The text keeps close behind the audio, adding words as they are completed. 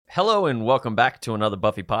Hello and welcome back to another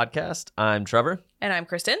Buffy podcast. I'm Trevor. And I'm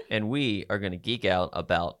Kristen. And we are going to geek out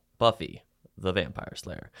about Buffy, the Vampire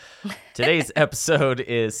Slayer. Today's episode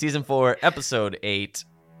is Season 4, Episode 8,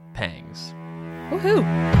 Pangs. Woohoo!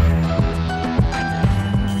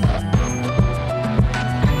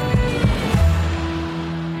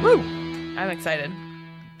 Woo! I'm excited.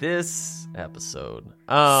 This episode.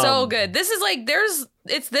 So good. This is like,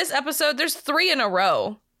 it's this episode. There's 3 in a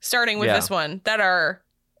row, starting with this one, that are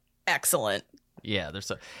excellent. Yeah,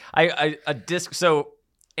 there's so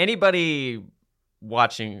anybody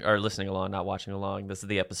watching or listening along, not watching along, this is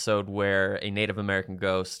the episode where a Native American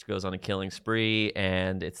ghost goes on a killing spree,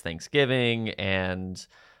 and it's Thanksgiving, and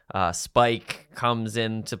Spike comes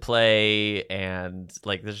into play, and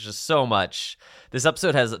like there's just so much. This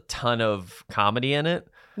episode has a ton of comedy in it.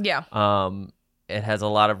 Yeah. It has a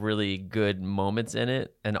lot of really good moments in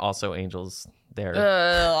it, and also Angel's there,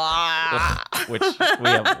 which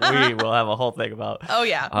we will have a whole thing about. Oh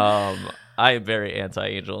yeah. I am very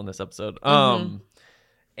anti-Angel in this episode. And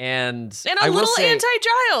a little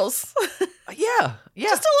anti-Giles. yeah,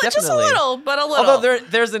 just a little, but a little. Although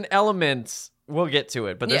there's an element, we'll get to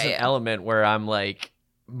it, but there's an element where I'm like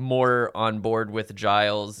more on board with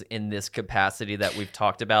Giles in this capacity that we've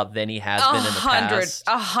talked about than he has been in the past.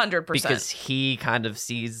 100%. Because he kind of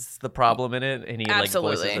sees the problem in it, and he like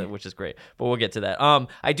voices it, which is great. But we'll get to that.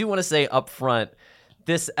 I do want to say up front,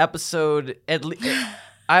 this episode,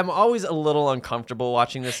 I'm always a little uncomfortable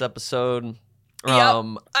watching this episode. Yep,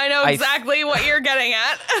 I know exactly what you're getting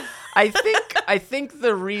at. I think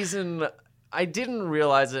the reason I didn't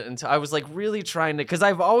realize it until I was like really trying to, because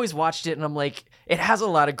I've always watched it and I'm like, it has a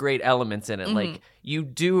lot of great elements in it. Like you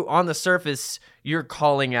do on the surface, you're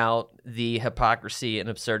calling out the hypocrisy and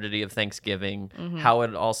absurdity of Thanksgiving, how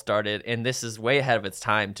it all started. And this is way ahead of its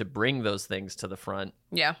time to bring those things to the front.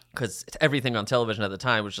 Yeah. Because everything on television at the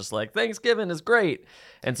time was just like, Thanksgiving is great.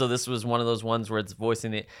 And so this was one of those ones where it's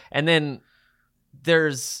voicing it. And then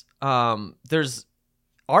there's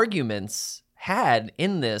arguments had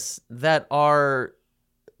in this that are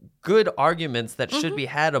good arguments that should be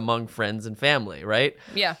had among friends and family, right?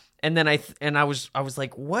 Yeah. And then I was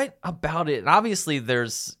like, what about it? And obviously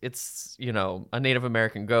it's a Native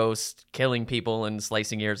American ghost killing people and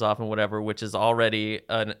slicing ears off and whatever, which is already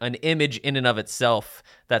an image in and of itself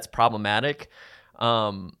that's problematic.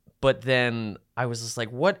 But then I was just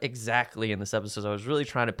like, what exactly in this episode? I was really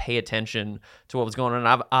trying to pay attention to what was going on.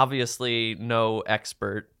 I'm obviously no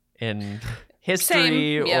expert in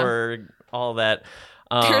history or all that.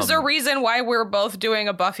 There's a reason why we're both doing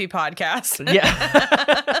a Buffy podcast.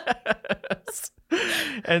 Yeah.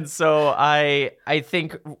 And so I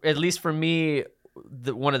think, at least for me,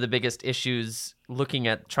 one of the biggest issues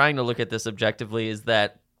trying to look at this objectively is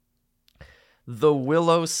that the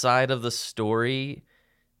Willow side of the story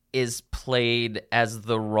is played as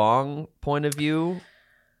the wrong point of view,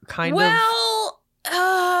 kind of.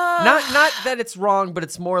 Not that it's wrong, but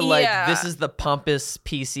it's more like this is the pompous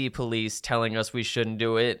PC police telling us we shouldn't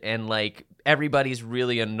do it, and like everybody's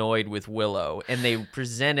really annoyed with Willow, and they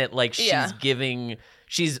present it like she's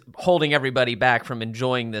holding everybody back from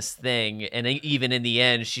enjoying this thing, and even in the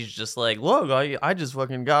end, she's just like, look, I just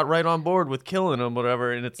fucking got right on board with killing him,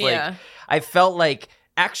 whatever, and it's like I felt like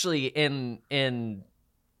actually in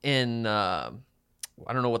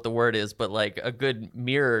I don't know what the word is, but like a good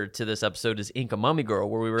mirror to this episode is Inca Mummy Girl,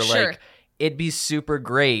 where we were like, it'd be super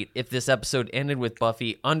great if this episode ended with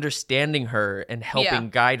Buffy understanding her and helping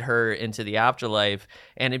guide her into the afterlife.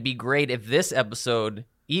 And it'd be great if this episode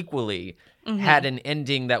equally had an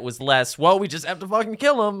ending that was less, well, we just have to fucking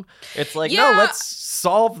kill him. It's like, no, let's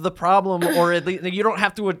solve the problem, or at least you don't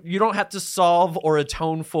have to solve or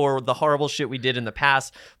atone for the horrible shit we did in the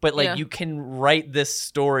past, but like you can write this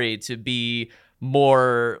story to be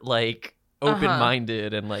more like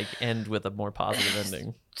open-minded and like end with a more positive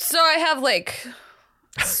ending. So I have like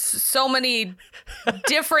so many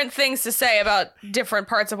different things to say about different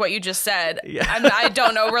parts of what you just said. Yeah. I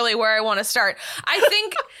don't know really where I want to start. I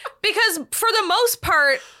think because for the most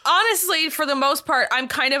part, I'm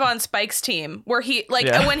kind of on Spike's team, where he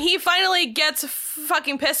when he finally gets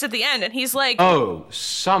fucking pissed at the end and he's like, oh,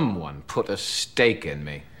 someone put a stake in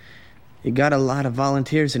me. You got a lot of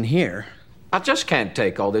volunteers in here. I just can't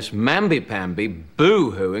take all this mamby-pamby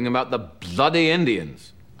boo-hooing about the bloody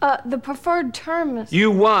Indians. The preferred term is...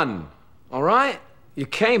 You won, all right? You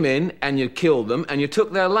came in and you killed them and you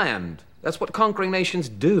took their land. That's what conquering nations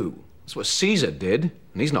do. That's what Caesar did.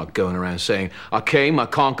 And he's not going around saying, I came, I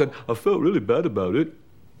conquered, I felt really bad about it.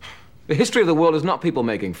 The history of the world is not people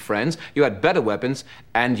making friends. You had better weapons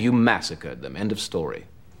and you massacred them. End of story.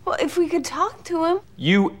 Well, if we could talk to him...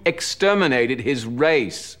 You exterminated his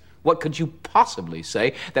race. What could you possibly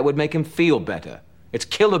say that would make him feel better? It's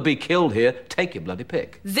kill or be killed here. Take your bloody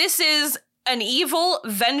pick. This is an evil,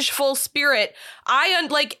 vengeful spirit.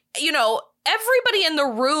 Everybody in the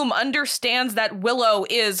room understands that Willow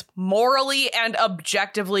is morally and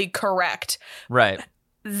objectively correct. Right.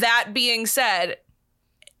 That being said,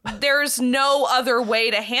 there's no other way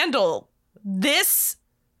to handle this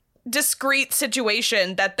discrete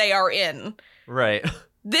situation that they are in. Right.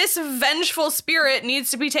 This vengeful spirit needs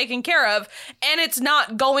to be taken care of, and it's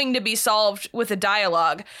not going to be solved with a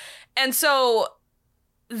dialogue. And so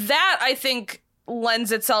that, I think,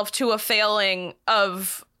 lends itself to a failing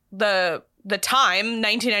of the time,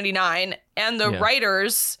 1999, and the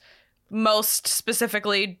writers, most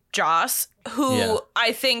specifically Joss, who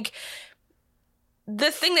I think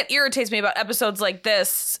the thing that irritates me about episodes like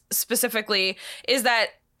this specifically is that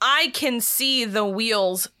I can see the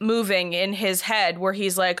wheels moving in his head where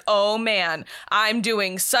he's like, oh man, I'm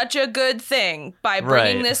doing such a good thing by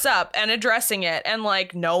bringing this up and addressing it. And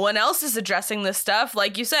like, no one else is addressing this stuff.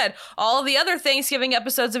 Like you said, all the other Thanksgiving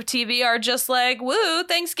episodes of TV are just like, woo,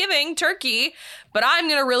 Thanksgiving, turkey. But I'm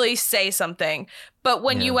going to really say something. But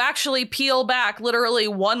when you actually peel back literally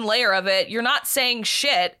one layer of it, you're not saying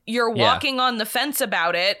shit. You're walking on the fence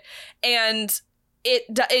about it. And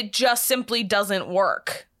it just simply doesn't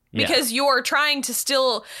work. Because you're trying to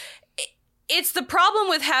still... It's the problem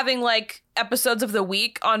with having, like, episodes of the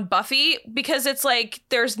week on Buffy, because it's like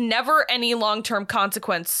there's never any long-term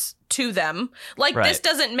consequence to them. Like, this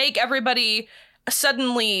doesn't make everybody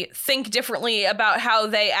suddenly think differently about how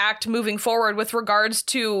they act moving forward with regards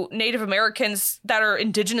to Native Americans that are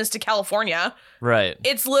indigenous to California. Right.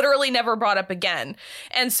 It's literally never brought up again.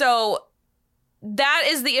 And so... that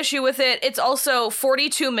is the issue with it. It's also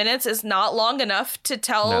 42 minutes is not long enough to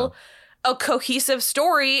tell a cohesive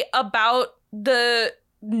story about the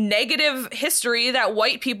negative history that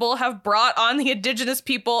white people have brought on the indigenous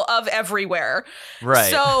people of everywhere. Right.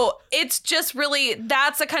 So it's just really,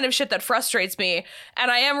 that's the kind of shit that frustrates me. And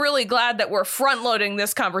I am really glad that we're front loading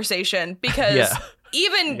this conversation because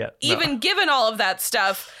even given all of that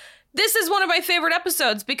stuff, this is one of my favorite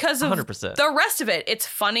episodes because of 100%. The rest of it. It's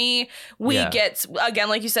funny. We get, again,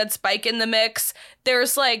 like you said, Spike in the mix.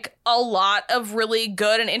 There's like a lot of really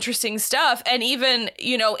good and interesting stuff. And even,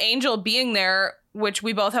 Angel being there, which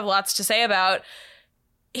we both have lots to say about,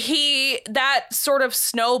 that sort of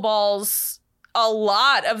snowballs a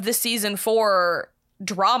lot of the season 4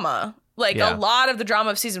 drama. Like a lot of the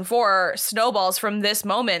drama of season 4 snowballs from this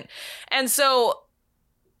moment. And so,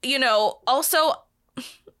 also...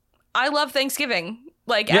 I love Thanksgiving,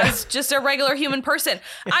 as just a regular human person.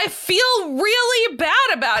 I feel really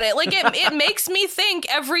bad about it. Like, it makes me think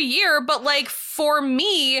every year. But, like, for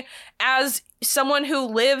me, as someone who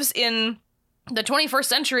lives in the 21st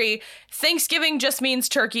century, Thanksgiving just means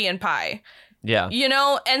turkey and pie. Yeah.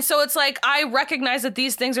 And so it's like, I recognize that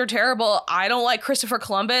these things are terrible. I don't like Christopher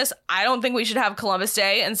Columbus. I don't think we should have Columbus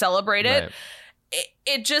Day and celebrate it. Right.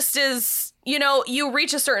 It just is... you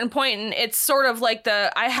reach a certain point and it's sort of like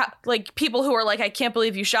people who are like, I can't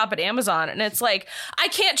believe you shop at Amazon. And it's like, I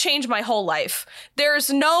can't change my whole life. There's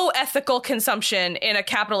no ethical consumption in a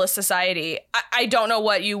capitalist society. I don't know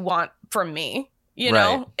what you want from me.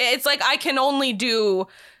 It's like, I can only do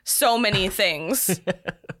so many things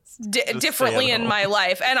differently in my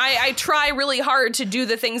life. And I try really hard to do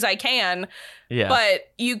the things I can. Yeah.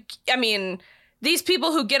 But these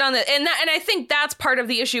people who get on and I think that's part of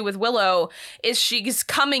the issue with Willow is she's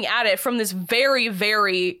coming at it from this very,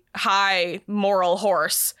 very high moral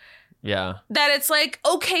horse. Yeah. That it's like,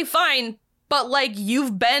 okay, fine. But like,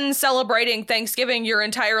 you've been celebrating Thanksgiving your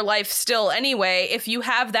entire life still anyway. If you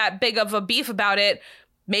have that big of a beef about it,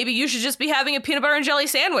 maybe you should just be having a peanut butter and jelly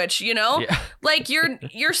sandwich, Yeah. Like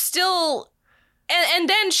you're still... And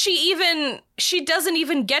then she doesn't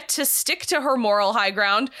even get to stick to her moral high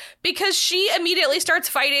ground because she immediately starts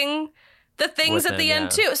fighting the things at the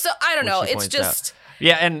end too. So I don't know. It's just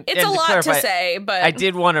and it's a lot to say. But I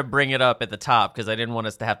did want to bring it up at the top because I didn't want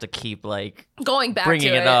us to have to keep going back bringing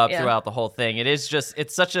to it up throughout the whole thing. It is just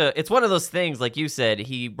it's one of those things like you said.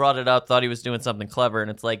 He brought it up, thought he was doing something clever,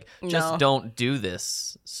 and it's like just don't do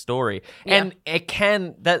this story. Yeah. And it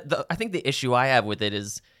can I think the issue I have with it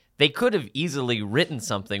is. They could have easily written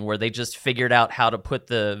something where they just figured out how to put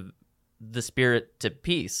the spirit to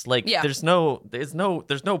peace. Like there's no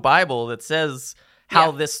Bible that says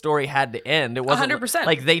how this story had to end. It wasn't 100%.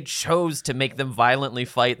 Like they chose to make them violently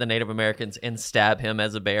fight the Native Americans and stab him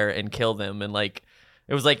as a bear and kill them and like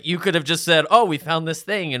It was like, you could have just said, oh, we found this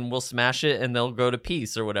thing and we'll smash it and they'll go to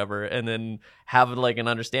peace or whatever. And then have like an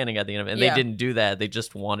understanding at the end of it. And they didn't do that. They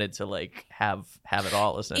just wanted to like have it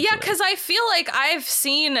all, essentially. Yeah, because I feel like I've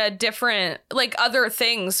seen a different, like other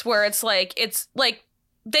things where it's like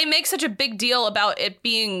they make such a big deal about it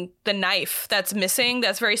being the knife that's missing.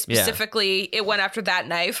 That's very specifically, it went after that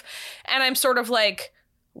knife. And I'm sort of like,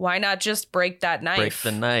 why not just break that knife? Break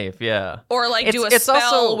the knife, yeah. Or like do a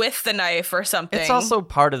spell also, with the knife or something. It's also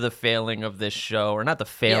part of the failing of this show, or not the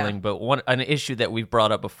failing, but an issue that we've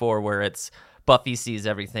brought up before where it's Buffy sees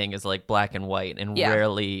everything as like black and white and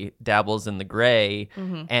rarely dabbles in the gray.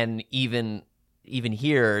 Mm-hmm. And even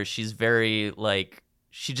here, she's very like,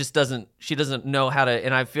 she doesn't know how to,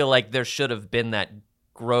 and I feel like there should have been that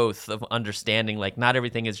growth of understanding, like not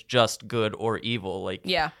everything is just good or evil. Like,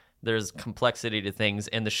 there's complexity to things,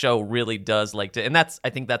 and the show really does like to, and I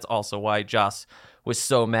think that's also why Joss was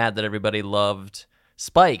so mad that everybody loved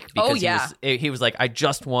Spike, because he was like, I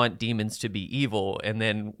just want demons to be evil. And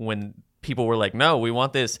then when people were like, no, we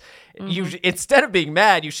want this, you instead of being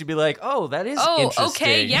mad, you should be like, oh, that is interesting.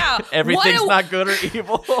 Okay, yeah. Everything's not good or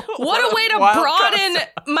evil. What a way to broaden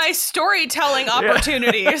my storytelling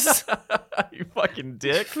opportunities. You fucking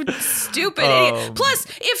dick. Stupid idiot. Plus,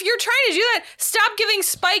 if you're trying to do that, stop giving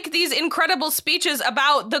Spike these incredible speeches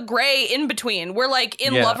about the gray in between. Where like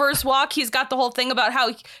in Lover's Walk, he's got the whole thing about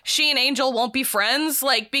how she and Angel won't be friends,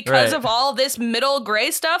 like because of all this middle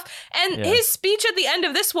gray stuff. And his speech at the end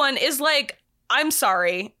of this one is like, I'm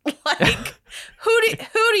sorry. Like, who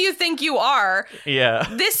do you think you are? Yeah.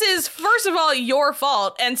 This is, first of all, your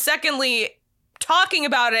fault. And secondly, talking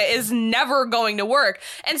about it is never going to work.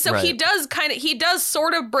 And so he does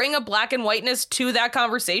sort of bring a black and whiteness to that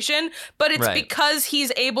conversation, but it's because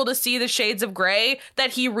he's able to see the shades of gray that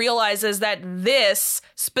he realizes that this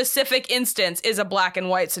specific instance is a black and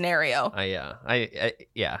white scenario.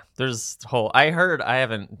 There's I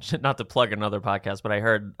haven't, not to plug another podcast, but I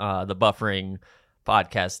heard the Buffering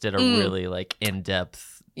podcast did a really like in-depth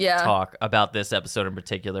talk about this episode in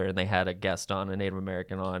particular, and they had a guest on, a Native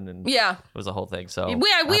American on, and it was a whole thing. So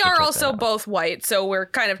we are also both white, so we're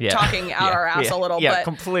kind of talking out our ass a little bit.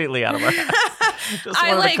 Completely out of our ass. Just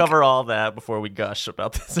wanted to cover all that before we gush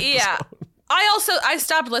about this episode. Yeah. I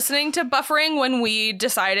stopped listening to Buffering when we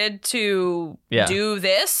decided to do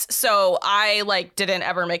this, so I like didn't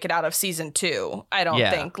ever make it out of season 2. I don't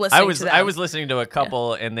think listening to them. I was listening to a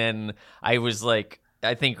couple, and then I was like,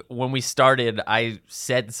 I think when we started, I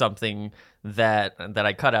said something that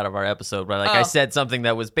I cut out of our episode, but like I said something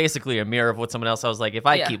that was basically a mirror of what someone else. I was like, if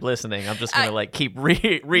I keep listening, I'm just gonna like keep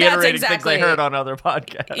reiterating things I heard on other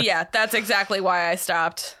podcasts. Yeah, that's exactly why I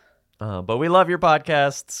stopped. But we love your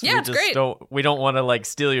podcasts. Yeah, it's great. We don't want to like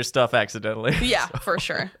steal your stuff accidentally. Yeah, for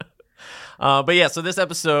sure. But yeah, so this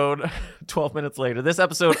episode, 12 minutes later, this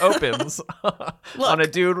episode opens on a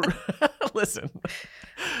dude. Listen,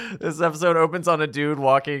 this episode opens on a dude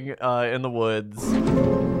walking in the woods.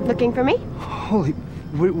 Looking for me? Holy,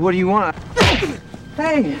 what do you want?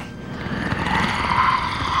 Hey!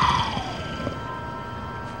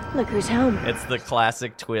 Look who's home. It's the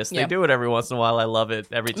classic twist. They do it every once in a while. I love it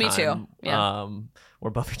every time. Me too. Yeah. Where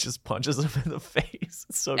Buffy just punches him in the face.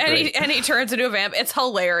 It's so great. And he turns into a vamp. It's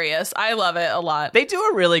hilarious. I love it a lot. They do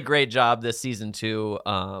a really great job this season too.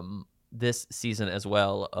 This season as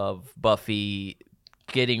well, of Buffy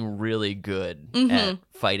getting really good at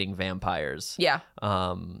fighting vampires. Yeah.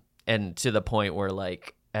 And to the point where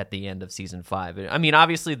like at the end of season 5, I mean,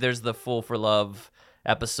 obviously there's the Fool for Love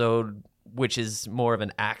episode, which is more of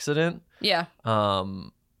an accident. Yeah.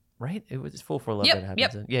 Right? It was Fool for Love that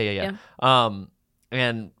happens. Yep. Yeah.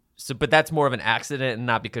 And so, but that's more of an accident, and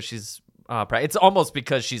not because she's. It's almost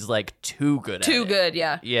because she's like too good. Too good,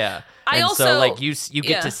 yeah. Yeah. So like you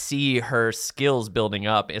get to see her skills building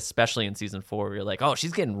up, especially in season 4. Where you're like, oh,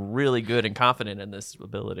 she's getting really good and confident in this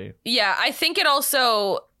ability. Yeah, I think it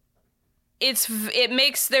also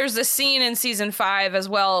there's a scene in season 5 as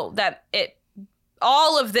well that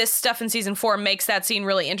all of this stuff in season 4 makes that scene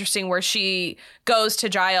really interesting, where she goes to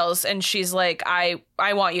Giles and she's like, I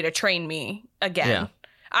want you to train me again. Yeah.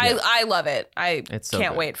 I love it. I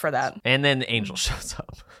can't wait for that. And then Angel shows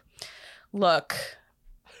up. Look.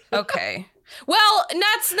 Okay. Well,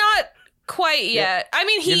 that's not quite yet. I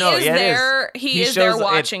mean, he is there. He is there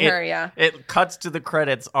watching her. Yeah. It cuts to the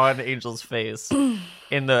credits on Angel's face.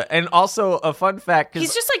 And also a fun fact,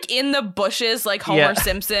 he's just like in the bushes like Homer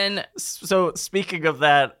Simpson. So speaking of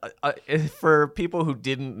that, for people who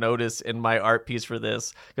didn't notice in my art piece for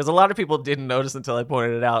this, because a lot of people didn't notice until I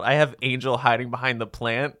pointed it out, I have Angel hiding behind the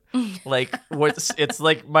plant. Like it's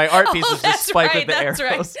like my art piece is just Spike with the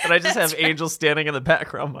arrows, and I just have Angel standing in the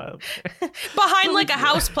background behind like a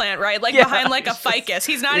house plant, right? Like behind like a ficus.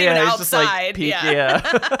 He's not even outside.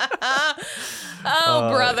 Oh,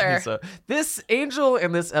 brother. This Angel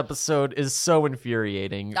in this episode is so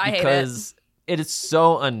infuriating because it is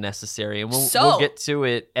so unnecessary. And we'll get to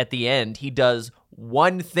it at the end. He does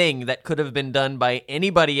one thing that could have been done by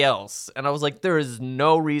anybody else. And I was like, there is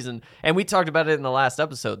no reason. And we talked about it in the last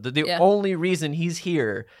episode. That the only reason he's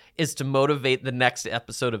here is to motivate the next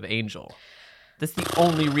episode of Angel. That's the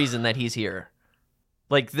only reason that he's here.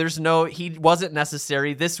 Like, he wasn't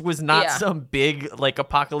necessary. This was not some big, like,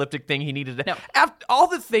 apocalyptic thing he needed to. No. After all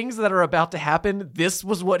the things that are about to happen, this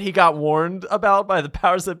was what he got warned about by the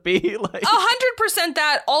powers that be. Like 100%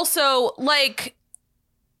 that. Also, like,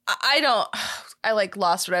 I like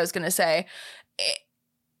lost what I was going to say.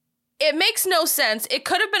 It makes no sense. It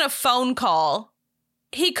could have been a phone call.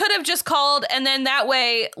 He could have just called, and then that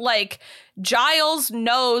way, like, Giles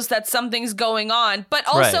knows that something's going on. But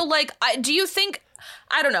also, like, do you think...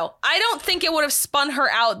 I don't know. I don't think it would have spun her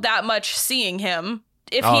out that much seeing him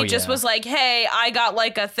if he just was like, "Hey, I got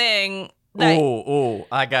like a thing."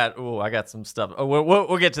 I got some stuff.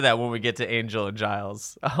 We'll get to that when we get to Angel and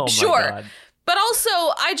Giles. Oh my God. But also,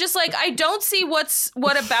 I don't see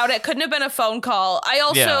what about it couldn't have been a phone call. I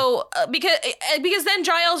also because then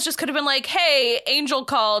Giles just could have been like, "Hey, Angel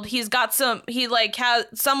called.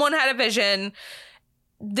 Someone had a vision.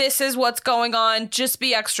 This is what's going on. Just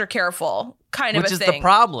be extra careful." Kind of Which a is thing. the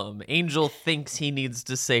problem. Angel thinks he needs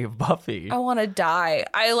to save Buffy. I want to die.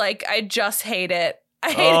 I just hate it.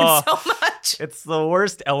 I hate it so much. It's the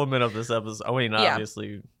worst element of this episode. I mean,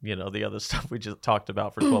 obviously, the other stuff we just talked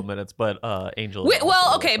about for 12 minutes, but Angel.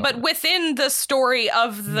 But within the story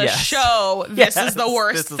of the show, this is the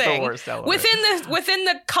worst thing. This is the worst element. Within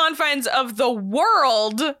the confines of the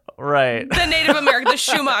world, right? The Native American, the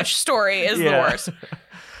Shumash story is the worst.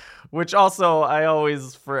 Which also, I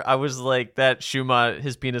was like, that Shumash,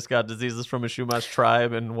 his penis got diseases from a Shumash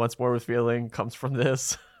tribe, and Once More with Feeling comes from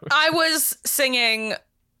this. I was singing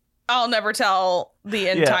I'll Never Tell the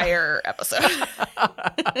entire episode.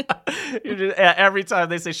 Every time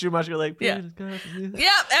they say Shumash, you're like,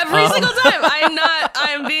 every single time.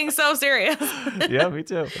 I'm being so serious. Yeah, me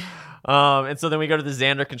too. And so then we go to the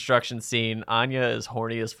Xander construction scene. Anya is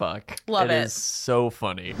horny as fuck. Love it. It is so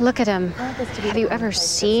funny. Look at him. Have you ever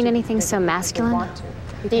seen anything so masculine?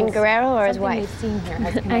 Dean Guerrero or his wife?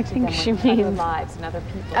 I think she means...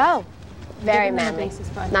 Oh, very manly.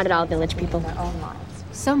 Not at all village people.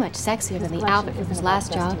 So much sexier than the outfit from his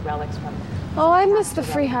last job. Oh, I miss the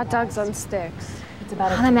free hot dogs on sticks.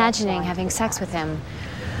 I'm imagining having sex with him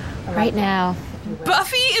right now.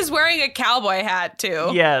 Buffy is wearing a cowboy hat too.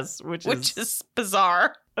 Yes, which is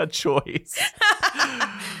bizarre. A choice.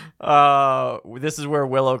 This is where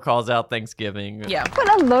Willow calls out Thanksgiving. Yeah.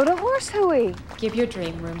 What a load of horse hooey. Give your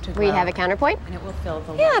dream room to grow. We have a counterpoint? And it will fill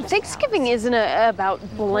the Thanksgiving isn't about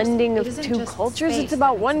blending of two cultures. It's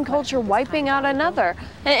about one culture wiping out another.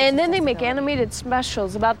 And then they make animated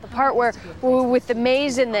specials about the part where with the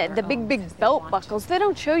maze and the big belt buckles. They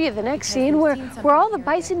don't show you the next scene where all the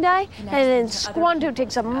bison die and then Squanto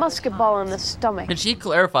takes a musket ball in the stomach. And she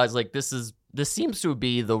clarifies, like, this seems to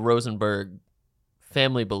be the Rosenberg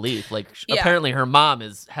family belief. Like, apparently her mom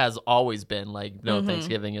has always been like, no,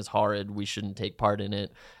 Thanksgiving is horrid. We shouldn't take part in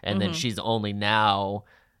it. And then she's only now,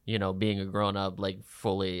 being a grown up, like,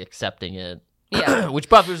 fully accepting it. Yeah. Which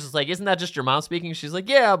Buffy was just like, isn't that just your mom speaking? She's like,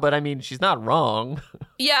 yeah, but I mean, she's not wrong.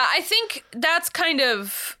 Yeah, I think that's kind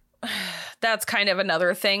of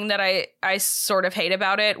another thing that I sort of hate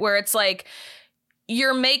about it, where it's like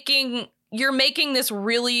you're making this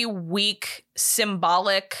really weak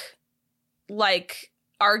symbolic like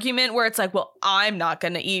argument where it's like, well, I'm not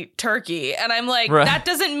going to eat turkey. And I'm like, that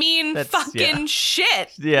doesn't mean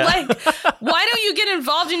shit. Yeah. Like, why don't you get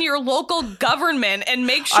involved in your local government and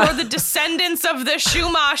make sure the descendants of the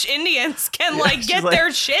Shumash Indians can get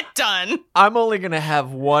their shit done? I'm only going to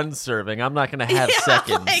have one serving. I'm not going to have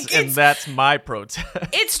seconds. And that's my protest.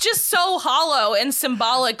 It's just so hollow and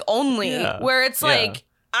symbolic only where it's like,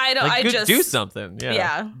 I just do something.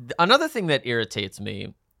 Yeah. Another thing that irritates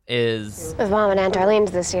me is with Mom and Aunt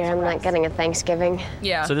Arlene's this year, I'm not getting a Thanksgiving.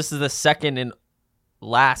 Yeah. So this is the second and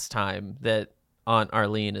last time that Aunt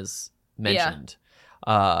Arlene is mentioned.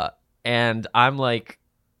 and I'm like,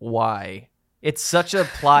 why? It's such a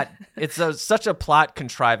plot. Such a plot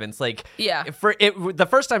contrivance. Like, the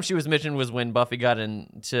first time she was mentioned was when Buffy got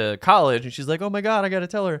into college, and she's like, "Oh my god, I got to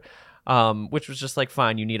tell her," which was just like,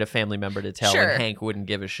 fine, you need a family member to tell, and Hank wouldn't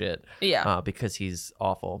give a shit, because he's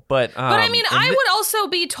awful. But I mean, I would also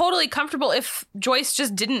be totally comfortable if Joyce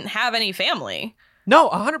just didn't have any family. No,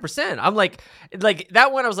 100%. I'm like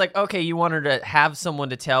that one. I was like, okay, you want her to have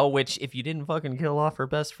someone to tell. Which, if you didn't fucking kill off her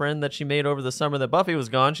best friend that she made over the summer that Buffy was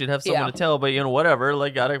gone, she'd have someone to tell. But whatever.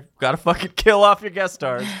 Like, gotta fucking kill off your guest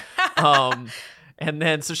stars. And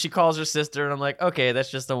then so she calls her sister, and I'm like, okay,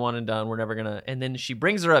 that's just a one and done. We're never gonna. And then she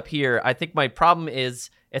brings her up here. I think my problem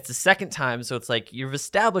is it's the second time, so it's like you've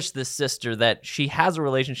established this sister that she has a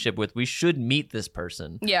relationship with. We should meet this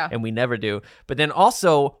person. Yeah. And we never do. But then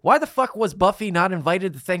also, why the fuck was Buffy not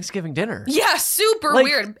invited to Thanksgiving dinner? Yeah, super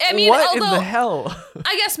weird. I mean, what in the hell?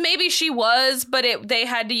 I guess maybe she was, but they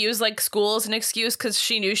had to use like school as an excuse because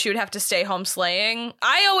she knew she would have to stay home slaying.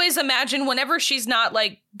 I always imagine whenever she's not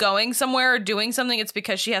like going somewhere or doing something, it's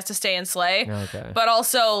because she has to stay and slay. Okay. But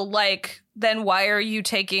also, like, then why are you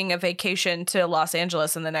taking a vacation to Los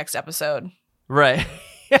Angeles in the next episode? Right.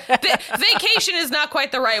 Vacation is not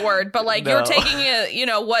quite the right word, but like you're taking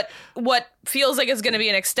what feels like it's going to be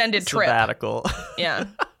an extended trip. Sabbatical. Yeah.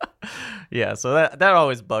 Yeah, so that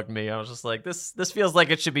always bugged me. I was just like, this feels like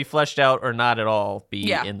it should be fleshed out or not at all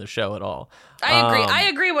be in the show at all. I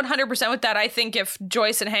agree 100% with that. I think if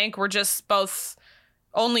Joyce and Hank were just both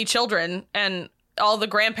only children and all the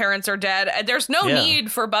grandparents are dead, there's no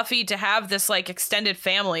need for Buffy to have this like extended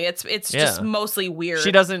family. It's just mostly weird.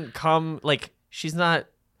 She doesn't come, like, she's not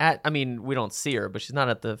at, I mean, we don't see her, but she's not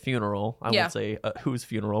at the funeral. I won't say whose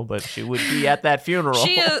funeral, but she would be at that funeral.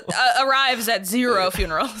 She arrives at 0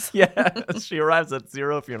 funerals. Yeah, she arrives at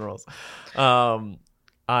 0 funerals.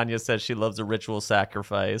 Anya says she loves a ritual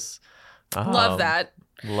sacrifice. Love that.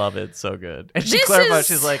 Love it. So good. And she clarifies,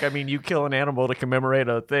 she's like, I mean, you kill an animal to commemorate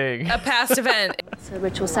a thing. A past event. It's a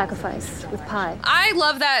ritual sacrifice with pie. I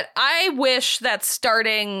love that. I wish that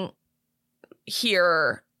starting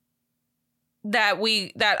here that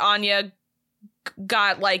Anya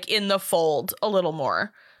got like in the fold a little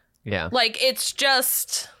more. Yeah. Like it's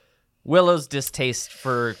just Willow's distaste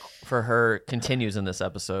for her continues in this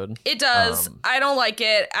episode. It does. I don't like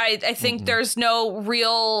it. I think there's no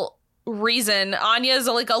real reason. Anya's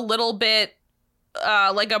like a little bit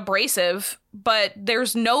like abrasive, but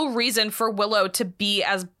there's no reason for Willow to be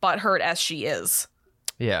as butthurt as she is.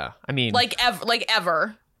 Yeah. I mean, like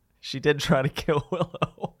ever. She did try to kill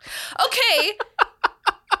Willow. Okay.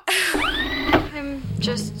 I'm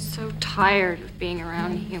just so tired of being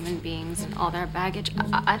around human beings and all their baggage.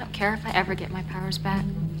 I don't care if I ever get my powers back.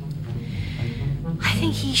 I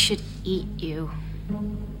think he should eat you.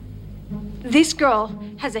 This girl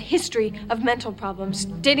has a history of mental problems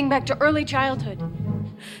dating back to early childhood.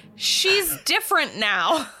 She's different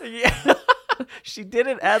now. Yeah. She did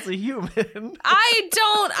it as a human.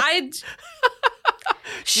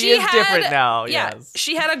 She is different now, yes.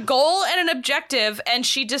 She had a goal and an objective, and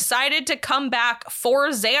she decided to come back for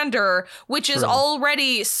Xander, which is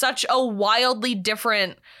already such a wildly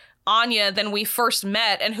different Anya than we first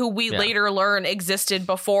met and who we later learn existed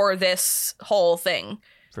before this whole thing.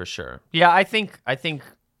 For sure. Yeah, I think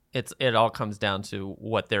it all comes down to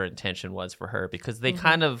what their intention was for her, because they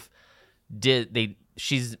kind of did.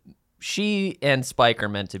 She and Spike are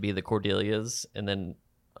meant to be the Cordelias, and then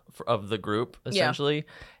of the group essentially,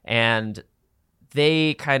 and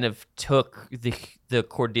they kind of took the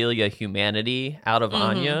Cordelia humanity out of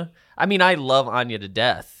Anya. I mean, I love Anya to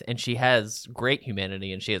death, and she has great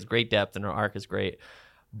humanity, and she has great depth, and her arc is great.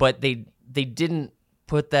 But they didn't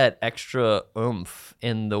put that extra oomph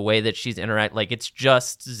in the way that she's like it's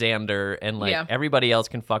just Xander, and like everybody else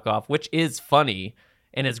can fuck off, which is funny.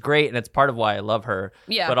 And it's great, and it's part of why I love her.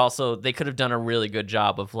 Yeah. But also, they could have done a really good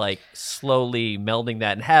job of like slowly melding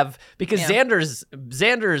that and because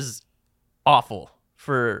Xander's awful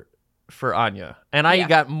for Anya, and I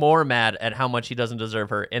got more mad at how much he doesn't deserve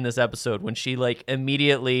her in this episode when she like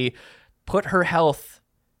immediately put her health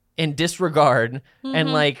in disregard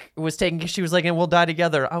and like she was like, and we'll die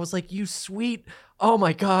together. I was like, you sweet, oh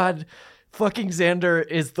my god. Fucking Xander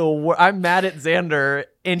is the worst. I'm mad at Xander,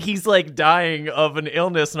 and he's like dying of an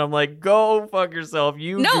illness, and I'm like, go fuck yourself.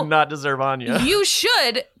 You do not deserve Anya. You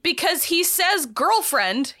should, because he says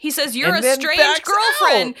girlfriend. He says, you're a strange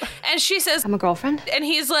girlfriend. Out. And she says, I'm a girlfriend. And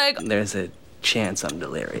he's like, there's a chance I'm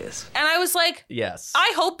delirious. And I was like, yes.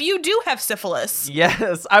 I hope you do have syphilis.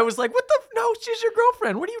 Yes. I was like, no, she's your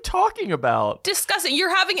girlfriend. What are you talking about? Disgusting.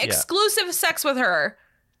 You're having exclusive sex with her.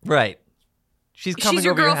 Right. She's coming She's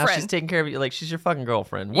your over your house. girlfriend. She's taking care of you. Like, she's your fucking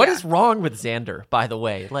girlfriend. What is wrong with Xander, by the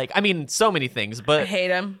way? Like, I mean, so many things, but... I hate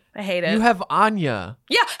him. I hate it. You have Anya.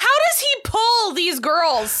 Yeah, how does he pull these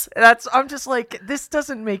girls? I'm just like, this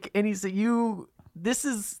doesn't make any sense. This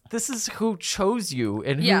is who chose you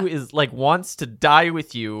and who is, like, wants to die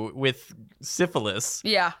with you with syphilis.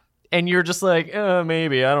 Yeah. And you're just like,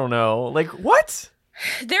 maybe, I don't know. Like, what?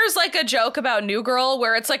 There's like a joke about New Girl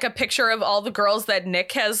where it's like a picture of all the girls that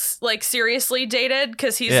Nick has like seriously dated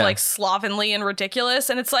because he's like slovenly and ridiculous.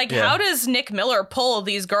 And it's like, how does Nick Miller pull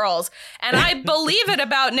these girls? And I believe it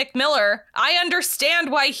about Nick Miller. I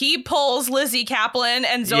understand why he pulls Lizzie Kaplan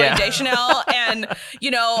and Zoe Deschanel and,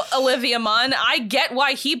 Olivia Munn. I get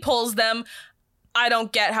why he pulls them. I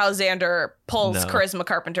don't get how Xander pulls Charisma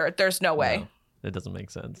Carpenter. There's no way. No. It doesn't make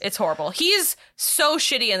sense. It's horrible. He's so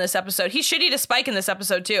shitty in this episode. He's shitty to Spike in this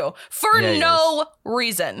episode, too. For no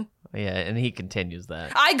reason. Yeah, and he continues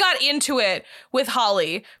that. I got into it with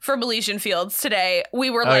Holly from Elysian Fields today. We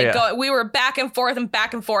were we were back and forth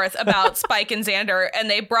about Spike and Xander, and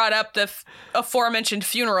they brought up the aforementioned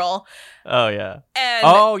funeral. Oh, yeah. And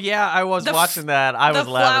I was watching that. I was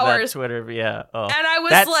laughing at Twitter. Yeah. Oh. And I was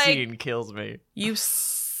that scene kills me. You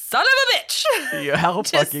son of a bitch. How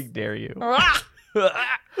fucking dare you? So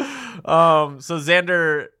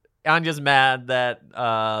Xander, Anya's mad that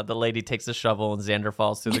the lady takes a shovel and Xander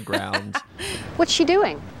falls through the ground. What's she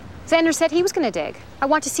doing? Xander said he was going to dig. I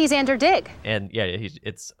want to see Xander dig. And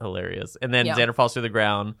it's hilarious. And then Xander falls through the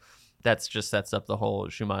ground. That's just sets up the whole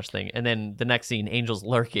Shumash thing. And then the next scene, Angel's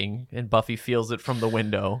lurking and Buffy feels it from the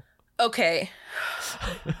window. Okay.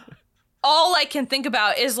 All I can think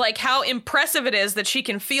about is like how impressive it is that she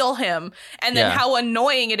can feel him, and then how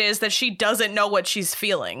annoying it is that she doesn't know what she's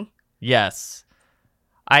feeling. Yes.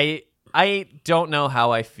 I don't know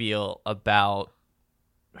how I feel about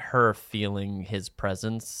her feeling his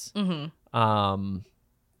presence. Mm-hmm.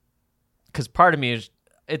 'Cause part of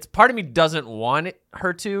me doesn't want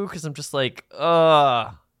her to, because I'm just like,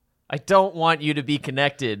 I don't want you to be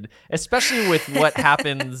connected, especially with what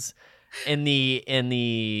happens in the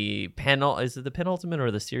is it the penultimate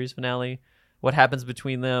or the series finale? What happens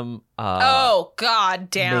between them? Oh god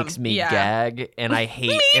damn! Makes me gag, and I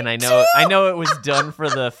hate. And I know it was done for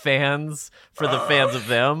the fans, of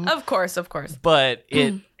them. Of course. But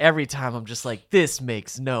every time I'm just like, this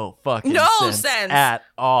makes no fucking sense at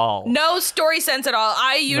all. No story sense at all.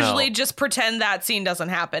 I usually just pretend that scene doesn't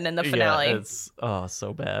happen in the finale. Yeah, it's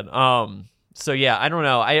so bad. So yeah, I don't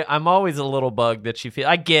know. I'm always a little bugged that she feels.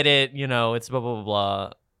 I get it, it's blah blah blah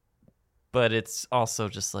blah, but it's also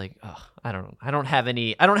just like, I don't know. I don't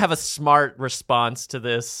have a smart response to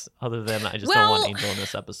this other than I just don't want Angel in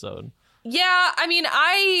this episode. Yeah, I mean,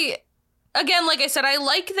 again, like I said, I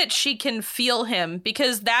like that she can feel him,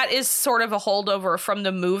 because that is sort of a holdover from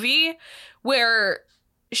the movie where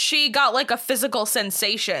she got like a physical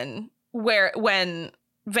sensation when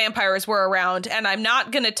vampires were around, and I'm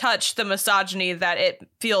not going to touch the misogyny that it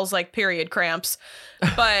feels like period cramps,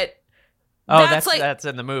 but that's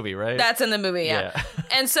in the movie, right? That's in the movie, yeah.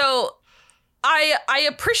 And so I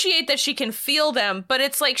appreciate that she can feel them, but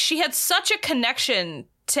it's like she had such a connection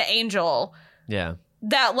to Angel. Yeah.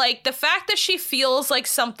 That like the fact that she feels like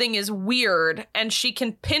something is weird and she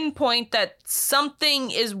can pinpoint that something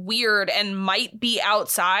is weird and might be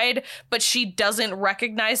outside, but she doesn't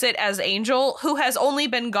recognize it as Angel, who has only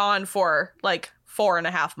been gone for like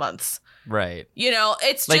 4.5 months. Right.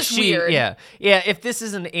 It's like just weird. Yeah. Yeah. If this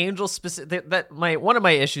is an Angel specific, one of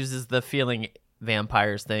my issues is the feeling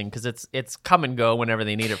vampires thing, because it's come and go whenever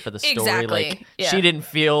they need it for the story. Exactly. Like she didn't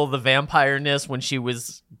feel the vampireness when she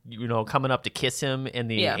was coming up to kiss him in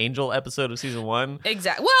the Angel episode of season 1.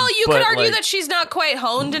 Exactly. Well, you could argue that she's not quite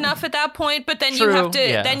honed enough at that point, but then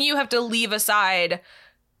you have to leave aside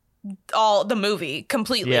all the movie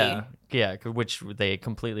completely. Yeah, which they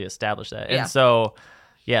completely established that. And so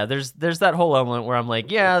yeah, there's that whole element where I'm like,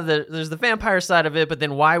 there's the vampire side of it, but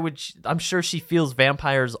then why would I'm sure she feels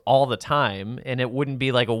vampires all the time, and it wouldn't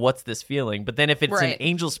be like, what's this feeling? But then if it's an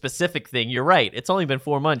Angel specific thing, you're right. It's only been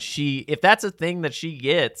 4 months. If that's a thing that she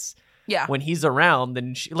gets when he's around,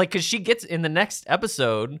 then because she gets in the next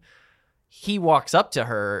episode, he walks up to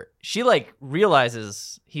her. She like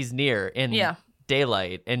realizes he's near in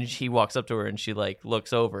daylight, and he walks up to her and she like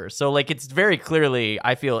looks over. So like it's very clearly,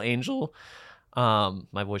 I feel Angel.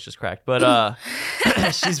 My voice just cracked, but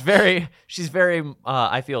she's very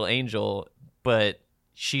I feel Angel, but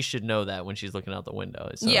she should know that when she's looking out the window.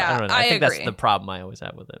 So, I don't know. I think agree. That's the problem I always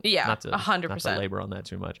have with it. Yeah, not to 100%. Not to labor on that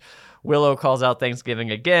too much. Willow calls out Thanksgiving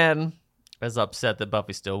again, is upset that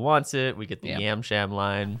Buffy still wants it. We get the yam sham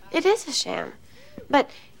line. It is a sham, but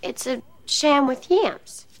it's a sham with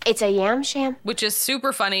yams. It's a yam sham. Which is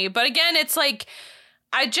super funny. But again, it's like,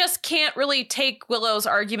 I just can't really take Willow's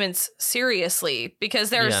arguments seriously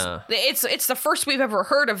because it's the first we've ever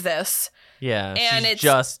heard of this. Yeah, and she's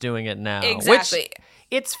just doing it now. Exactly. Which,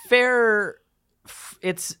 it's fair.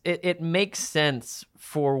 It makes sense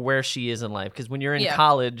for where she is in life because when you're in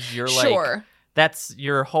college, you're like, that's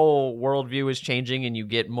your whole worldview is changing and you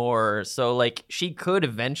get more. So like she could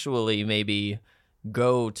eventually maybe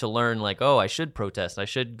go to learn like, oh, I should protest. I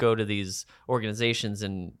should go to these organizations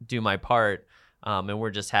and do my part. And we're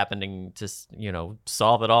just happening to,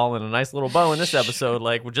 solve it all in a nice little bow in this episode.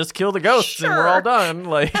 Like, we'll just kill the ghosts and we're all done.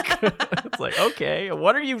 Like, it's like, okay,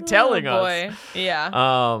 what are you telling us?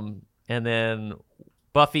 Yeah. And then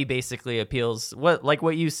Buffy basically appeals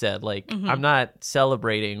what you said. Like, I'm not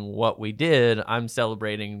celebrating what we did. I'm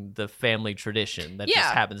celebrating the family tradition that just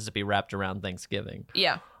happens to be wrapped around Thanksgiving.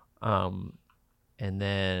 Yeah. And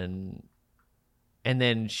then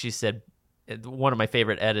she said, one of my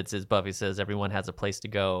favorite edits is Buffy says everyone has a place to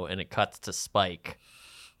go, and it cuts to Spike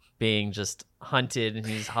being just hunted, and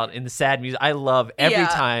he's in the sad music. I love every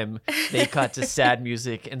time they cut to sad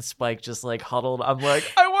music and Spike just like huddled. I'm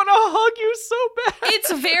like, I want to hug you so bad.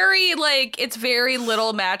 It's very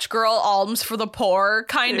Little Match Girl alms for the poor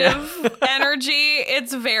kind of energy.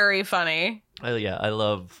 It's very funny. Oh yeah, I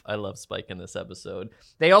love Spike in this episode.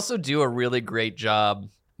 They also do a really great job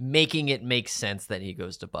making it make sense that he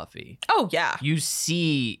goes to Buffy. Oh, yeah. You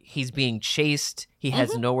see he's being chased. He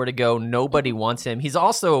has nowhere to go. Nobody wants him. He's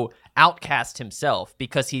also outcast himself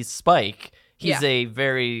because he's Spike. He's a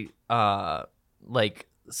very, siloed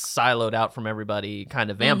out from everybody kind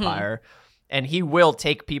of vampire. And he will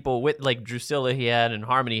take people with, like, Drusilla he had and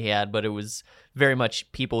Harmony he had, but it was very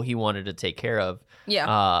much people he wanted to take care of.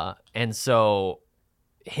 Yeah. And so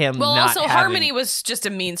him well, not also, having... Harmony was just a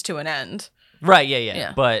means to an end. Right,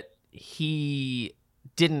 yeah. But he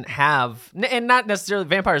didn't have, and not necessarily,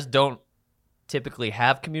 vampires don't typically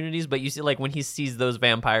have communities, but you see, like, when he sees those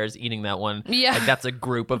vampires eating that one, like, that's a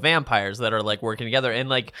group of vampires that are, like, working together. And,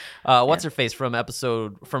 like, what's her face from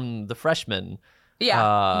The Freshman?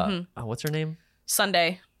 Yeah. What's her name?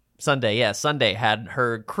 Sunday, Sunday had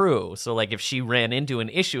her crew. So, like, if she ran into an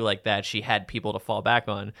issue like that, she had people to fall back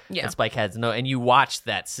on. Yeah. And Spike has and you watch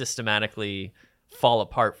that systematically fall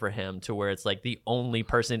apart for him to where it's like the only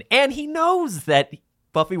person, and he knows that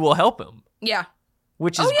Buffy will help him. Yeah.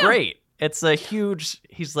 Which is great. It's a huge,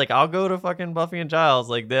 he's like, I'll go to fucking Buffy and Giles.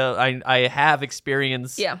 Like, I have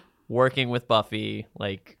experience working with Buffy.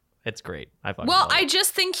 Like, it's great. I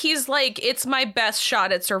just think he's like, it's my best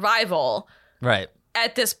shot at survival. Right.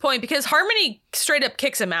 At this point, because Harmony straight up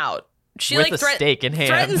kicks him out. She with a stake in hand.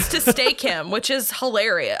 Threatens to stake him, which is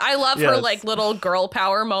hilarious. I love her like little girl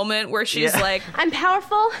power moment where she's like, I'm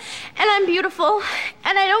powerful and I'm beautiful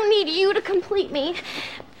and I don't need you to complete me.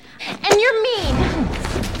 And you're mean.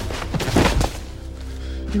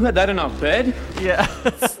 You had that in our bed? Yeah.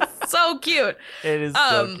 So cute. It is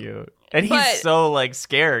so cute. And he's so like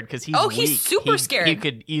scared because he's weak. He's super scared. He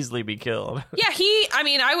could easily be killed. Yeah,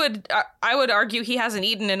 I would argue he hasn't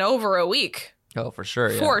eaten in over a week. Oh, for sure.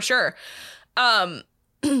 Yeah. For sure.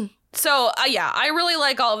 So, I really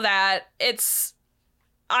like all of that.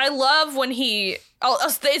 I love when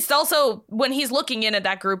it's also when he's looking in at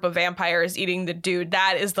that group of vampires eating the dude.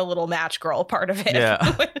 That is the Little Match Girl part of it.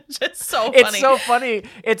 Yeah. Which is so funny. It's so funny.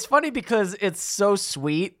 It's funny because it's so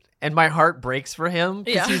sweet. And my heart breaks for him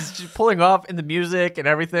because he's just pulling off in the music and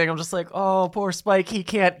everything. I'm just like, oh, poor Spike. He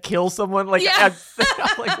can't kill someone. Like, I'm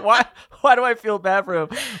like, why do I feel bad for him?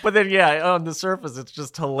 But then, on the surface, it's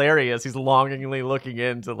just hilarious. He's longingly looking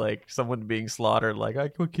into like someone being slaughtered. Like, I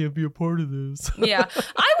can't be a part of this. Yeah.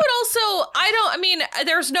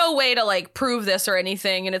 There's no way to like prove this or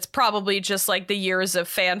anything. And it's probably just like the years of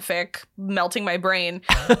fanfic melting my brain.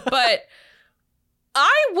 But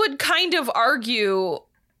I would kind of argue...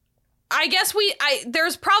 I guess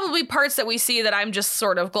there's probably parts that we see that I'm just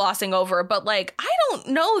sort of glossing over, but like, I don't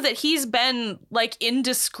know that he's been like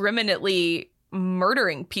indiscriminately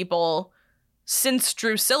murdering people since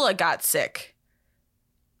Drusilla got sick.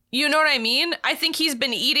 You know what I mean? I think he's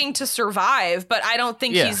been eating to survive, but I don't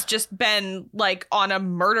think he's just been like on a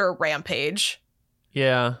murder rampage.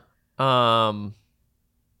 Yeah. In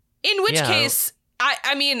which case,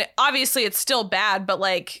 I mean, obviously it's still bad, but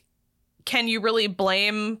like, can you really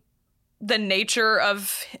blame the nature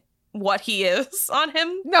of what he is on him?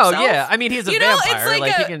 No, yeah. I mean, he's a vampire.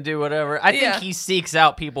 Like he can do whatever. I think he seeks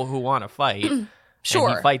out people who want to fight. Sure.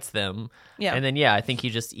 And he fights them. Yeah. And then, I think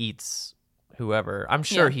he just eats whoever. I'm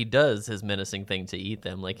sure he does his menacing thing to eat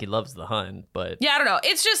them. Like, he loves the hunt, but yeah, I don't know.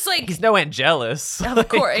 It's just like he's no Angelus. Of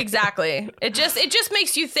course, exactly. It just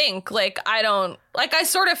makes you think. Like, I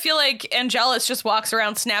sort of feel like Angelus just walks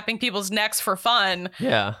around snapping people's necks for fun.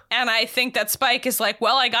 Yeah. And I think that Spike is like,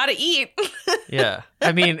 well, I gotta eat. Yeah.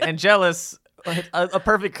 I mean, Angelus, a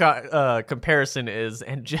perfect comparison is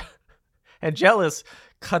Angelus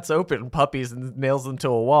cuts open puppies and nails them to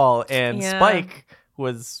a wall, and Spike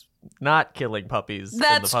was not killing puppies.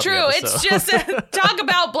 That's in the puppy true. episode. It's just talk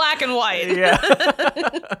about black and white. Yeah.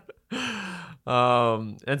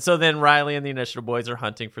 And so then Riley and the Initiative Boys are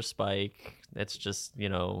hunting for Spike. It's just,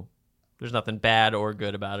 there's nothing bad or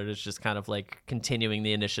good about it. It's just kind of like continuing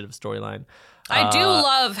the Initiative storyline. I do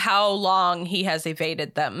love how long he has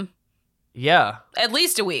evaded them. Yeah. At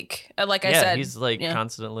least a week. Like I said. He's like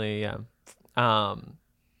constantly,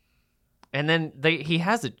 and then he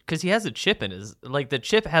has it because he has a chip in his, like, the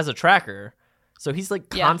chip has a tracker. So he's like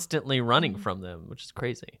constantly running from them, which is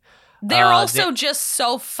crazy. They're also just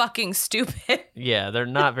so fucking stupid. Yeah, they're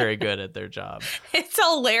not very good at their job. It's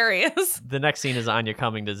hilarious. The next scene is Anya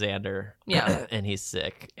coming to Xander. Yeah. And he's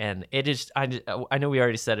sick. And it is, I know we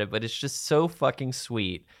already said it, but it's just so fucking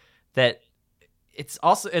sweet that it's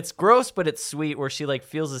gross, but it's sweet where she like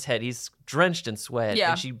feels his head. He's drenched in sweat.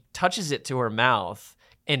 Yeah. And she touches it to her mouth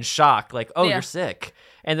in shock, like, oh, you're sick.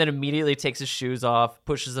 And then immediately takes his shoes off,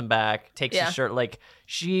 pushes them back, takes his shirt. Like,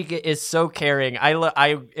 she is so caring. I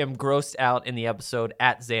am grossed out in the episode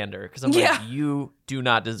at Xander because I'm like, you do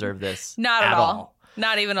not deserve this. Not at all.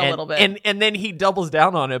 Not even a little bit. And then he doubles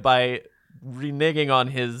down on it by reneging on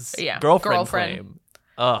his girlfriend claim.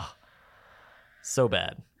 Ugh. So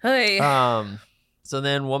bad. Hey. So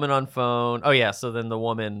then woman on phone. Oh, yeah. So then the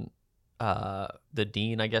woman... the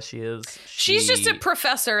dean, I guess she is. She's just a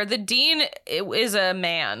professor. The dean is a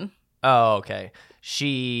man. Oh, okay.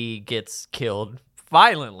 She gets killed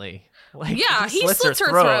violently. Like, he slits her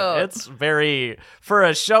throat. It's very, for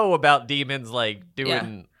a show about demons, like doing.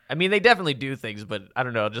 Yeah. I mean, they definitely do things, but I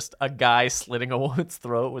don't know. Just a guy slitting a woman's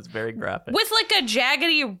throat was very graphic with like a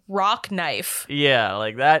jaggedy rock knife. Yeah,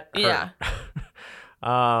 like that. Hurt.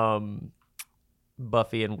 Yeah.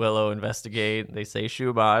 Buffy and Willow investigate. They say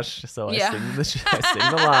Shumash, so I sing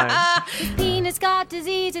the line. His penis got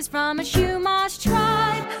diseases from a Shumash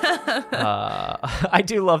tribe. I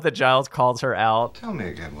do love that Giles calls her out. Tell me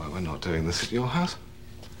again why we're not doing this at your house.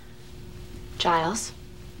 Giles,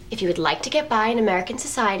 if you would like to get by in American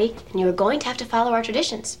society, then you are going to have to follow our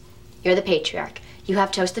traditions. You're the patriarch. You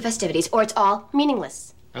have to host the festivities, or it's all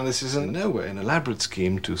meaningless. And this is in no way an elaborate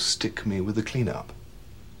scheme to stick me with the cleanup.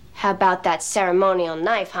 How about that ceremonial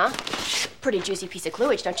knife, huh? Pretty juicy piece of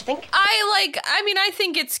cluage, don't you think? I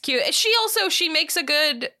think it's cute. She makes a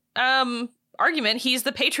good argument. He's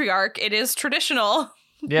the patriarch. It is traditional.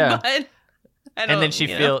 Yeah. But and then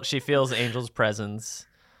she feels Angel's presence.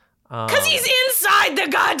 Because he's inside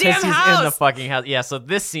the goddamn house. He's in the fucking house. Yeah, so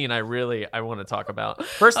this scene I want to talk about.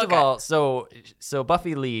 First of all, so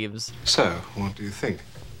Buffy leaves. So, what do you think?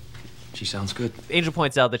 She sounds good. Angel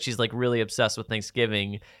points out that she's like really obsessed with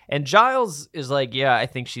Thanksgiving. And Giles is like, yeah, I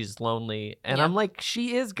think she's lonely. And I'm like,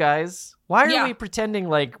 she is, guys. Why are we pretending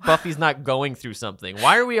like Buffy's not going through something?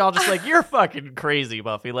 Why are we all just like, you're fucking crazy,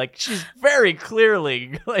 Buffy? Like, she's very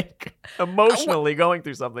clearly like emotionally going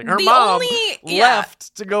through something. Her mom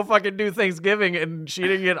left to go fucking do Thanksgiving and she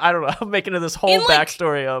didn't get, I don't know, I'm making this whole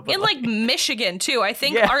backstory up. In like Michigan too. I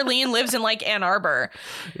think Arlene lives in like Ann Arbor.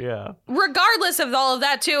 Yeah. Regardless of all of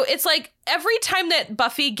that too, it's like every time that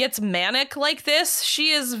Buffy gets manic like this,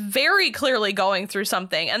 she is very clearly going through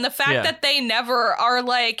something. And the fact that they never are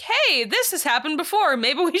like, hey, this has happened before.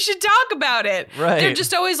 Maybe we should talk about it. Right. They're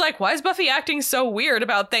just always like, why is Buffy acting so weird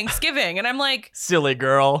about Thanksgiving? And I'm like, silly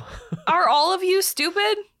girl. Are all of you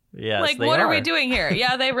stupid? Yes, like, what are we doing here?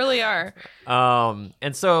 Yeah, they really are.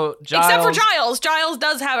 And so Giles, except for Giles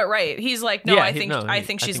does have it right. He's like, no, I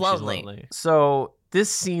think she's lonely. So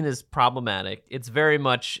this scene is problematic. It's very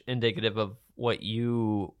much indicative of what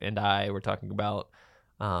you and I were talking about,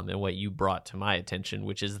 and what you brought to my attention,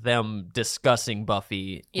 which is them discussing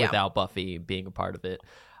Buffy without Buffy being a part of it.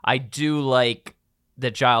 I do like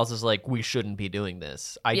that Giles is like, we shouldn't be doing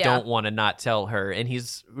this. I don't want to not tell her. And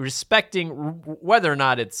he's respecting whether or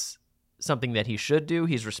not it's something that he should do.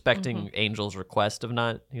 He's respecting Angel's request of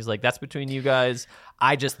not. He's like, that's between you guys.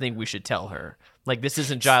 I just think we should tell her. Like, this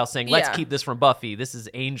isn't Giles saying, let's keep this from Buffy. This is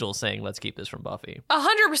Angel saying, let's keep this from Buffy.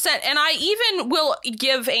 100%. And I even will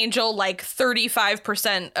give Angel like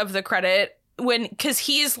 35% of the credit because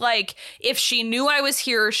he's like, if she knew I was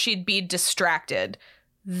here, she'd be distracted.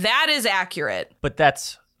 That is accurate. But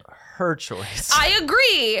that's her choice. I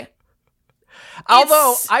agree.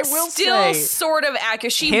 Although I will still say, sort of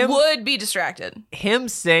accurate. She would be distracted. Him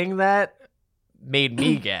saying that made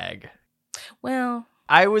me gag. Well,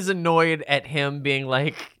 I was annoyed at him being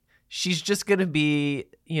like, she's just going to be,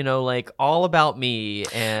 like all about me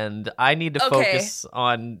and I need to focus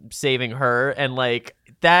on saving her. And like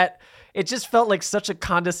that, it just felt like such a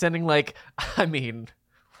condescending, like, I mean,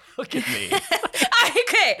 look at me.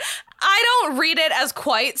 Okay. I don't read it as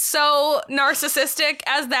quite so narcissistic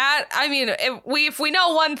as that. I mean, if we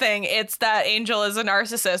know one thing, it's that Angel is a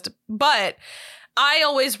narcissist. But I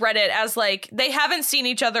always read it as like they haven't seen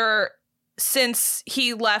each other since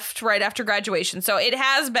he left right after graduation. So it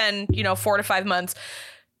has been, 4 to 5 months.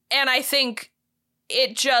 And I think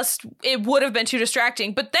it would have been too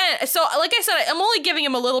distracting. But then, so like I said, I'm only giving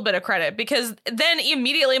him a little bit of credit because then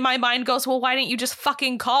immediately my mind goes, well, why didn't you just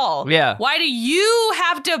fucking call? Yeah. Why do you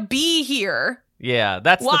have to be here? Yeah,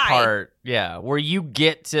 that's the part. Yeah, where you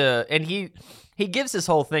get to, and he gives this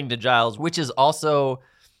whole thing to Giles, which is also,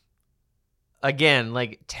 again,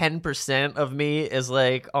 like 10% of me is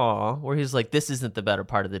like, aw, where he's like, this isn't the better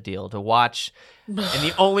part of the deal to watch. And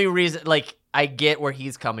the only reason, like, I get where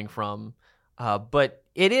he's coming from. But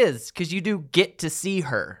it is because you do get to see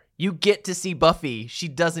her. You get to see Buffy. She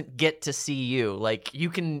doesn't get to see you. Like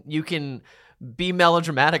you can be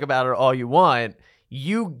melodramatic about her all you want.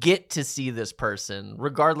 You get to see this person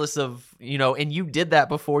regardless of, and you did that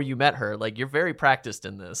before you met her. Like you're very practiced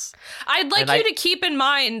in this. I'd like you to keep in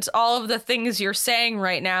mind all of the things you're saying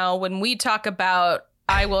right now when we talk about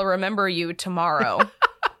I will remember you tomorrow.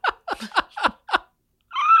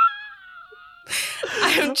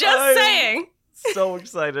 I'm just saying. So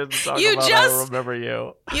excited to talk about I remember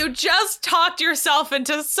you. You just talked yourself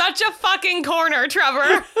into such a fucking corner,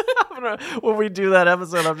 Trevor. When we do that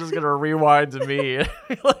episode, I'm just gonna rewind to me.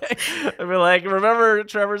 I'll be like, remember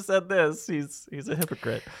Trevor said this. He's a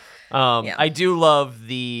hypocrite. I do love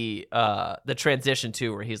the transition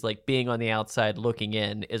too, where he's like being on the outside looking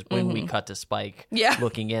in is when we cut to Spike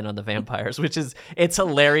looking in on the vampires, which is it's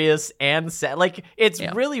hilarious and sad. Like it's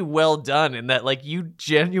really well done in that like you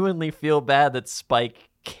genuinely feel bad that Spike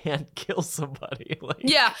can't kill somebody. Like,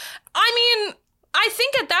 yeah, I mean, I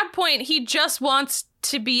think at that point he just wants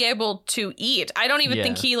to be able to eat. I don't even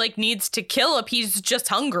think he like needs to kill up. He's just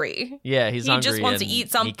hungry. Yeah, he just wants to eat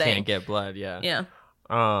something. He can't get blood. Yeah.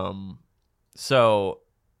 So,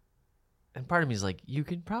 and part of me is like, you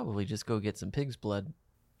could probably just go get some pig's blood.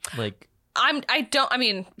 Like, I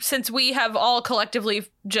mean, since we have all collectively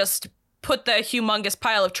just put the humongous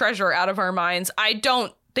pile of treasure out of our minds, I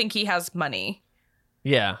don't think he has money.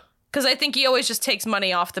 Yeah. Because I think he always just takes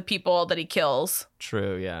money off the people that he kills.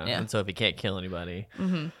 True, yeah. And so if he can't kill anybody.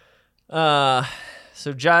 So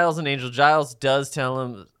Giles and Angel, Giles does tell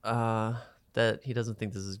him that he doesn't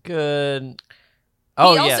think this is good.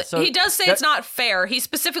 So he does say it's not fair. He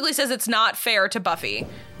specifically says it's not fair to Buffy.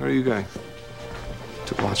 Where are you going?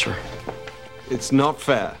 To watch her. It's not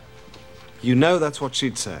fair. You know that's what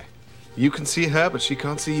she'd say. You can see her, but she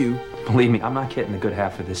can't see you. Believe me, I'm not getting the good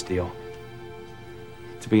half of this deal.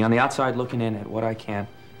 To be on the outside looking in at what I can.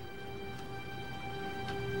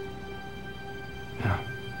 Yeah,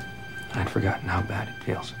 I'd forgotten how bad it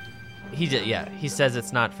feels. He did, yeah. He says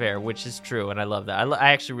it's not fair, which is true, and I love that.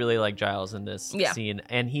 I actually really like Giles in this scene,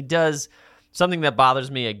 and he does something that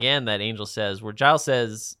bothers me again that Angel says, where Giles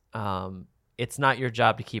says, "It's not your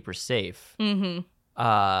job to keep her safe," and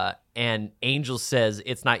Angel says,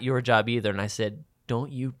 "It's not your job either." And I said,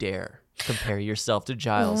 "Don't you dare compare yourself to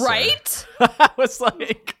Giles, right?" I was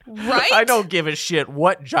like, right? I don't give a shit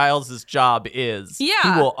what Giles's job is.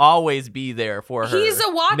 Yeah, he will always be there for her. He's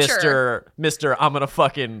a watcher, Mister. I'm gonna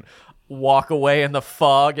fucking walk away in the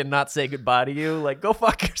fog and not say goodbye to you. Like, go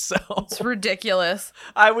fuck yourself. It's ridiculous.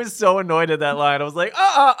 I was so annoyed at that line. I was like,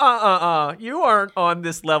 you aren't on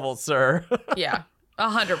this level, sir. Yeah,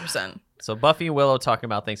 100%. So Buffy and Willow talking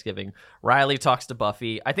about Thanksgiving. Riley talks to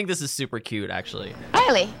Buffy. I think this is super cute, actually.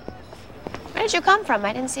 Riley, where did you come from?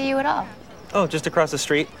 I didn't see you at all. Oh, just across the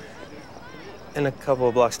street. And a couple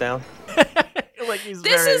of blocks down. Is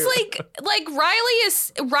like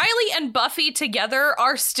Riley and Buffy together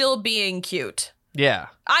are still being cute. Yeah.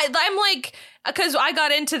 I'm like, because I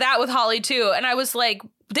got into that with Holly too, and I was like,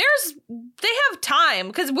 they have time,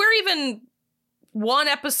 because we're even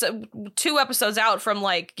 2 episodes out from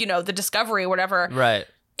like, the discovery or whatever. Right.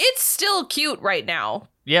 It's still cute right now.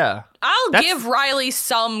 Yeah. I'll give Riley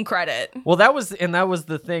some credit. Well, that was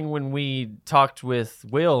the thing when we talked with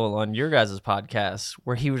Will on your guys' podcast,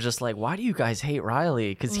 where he was just like, why do you guys hate Riley?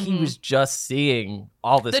 Because he was just seeing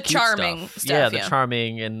all this the cute charming stuff. Yeah, the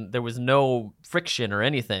charming, and there was no friction or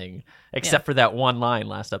anything except for that one line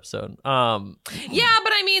last episode. Yeah,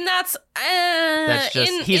 but I mean, that's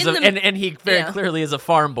just and he very clearly is a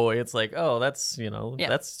farm boy. It's like, oh, that's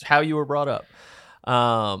that's how you were brought up.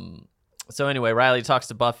 So anyway, Riley talks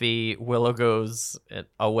to Buffy. Willow goes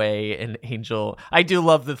away, and Angel. I do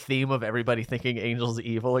love the theme of everybody thinking Angel's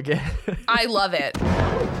evil again. I love it.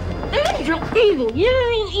 Angel evil.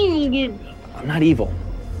 You're evil again. I'm not evil.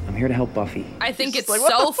 I'm here to help Buffy. I think it's like,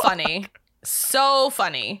 so funny. So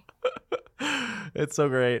funny. It's so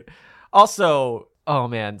great. Also, oh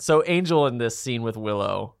man, so Angel in this scene with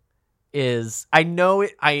Willow is, I know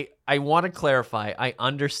it. I want to clarify. I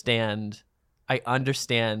understand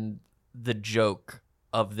the joke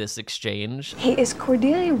of this exchange. Hey, is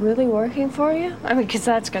Cordelia really working for you? I mean, because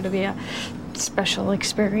that's got to be a special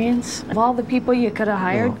experience. Of all the people you could have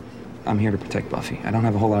hired. Well, I'm here to protect Buffy. I don't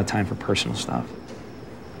have a whole lot of time for personal stuff.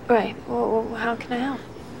 Right. Well, how can I help?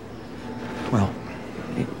 Well,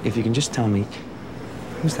 if you can just tell me,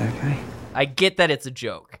 who's that guy? I get that it's a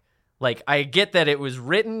joke. Like, I get that it was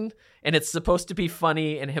written and it's supposed to be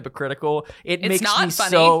funny and hypocritical. It's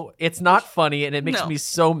not funny, and it makes me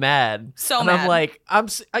so mad. And I'm like,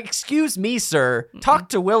 excuse me, sir. Talk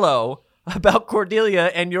to Willow about Cordelia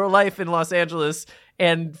and your life in Los Angeles,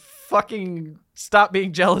 and fucking stop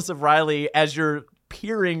being jealous of Riley as you're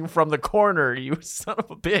peering from the corner, you son of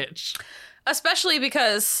a bitch. Especially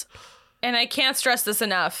because, and I can't stress this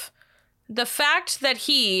enough, the fact that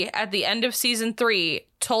he, at the end of season 3,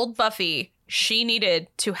 told Buffy she needed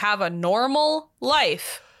to have a normal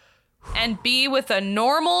life and be with a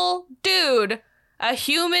normal dude, a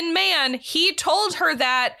human man. He told her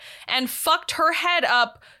that and fucked her head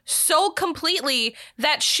up so completely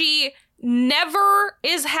that she never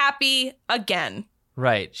is happy again.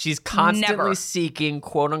 Right. She's constantly seeking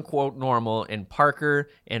quote unquote normal in Parker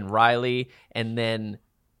and Riley, and then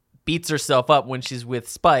beats herself up when she's with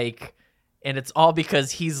Spike. And it's all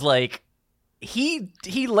because he's like, he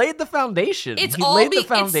laid the foundation. It's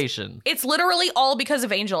literally all because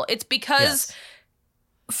of Angel. It's because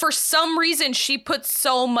for some reason she put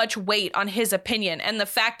so much weight on his opinion, and the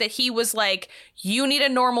fact that he was like, you need a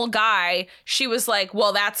normal guy. She was like,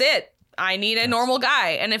 well, that's it. I need a normal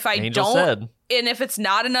guy. And if and if it's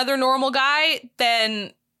not another normal guy,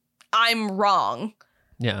 then I'm wrong.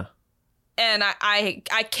 Yeah. And I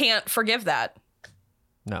can't forgive that.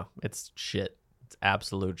 No, it's shit. It's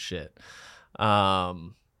absolute shit.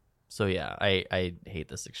 So yeah, I hate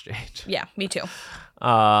this exchange. Yeah, me too.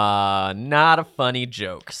 Not a funny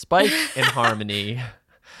joke. Spike and Harmony.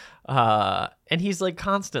 And he's like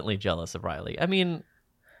constantly jealous of Riley. I mean,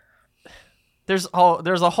 there's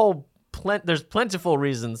plentiful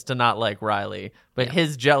reasons to not like Riley, but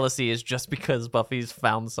his jealousy is just because Buffy's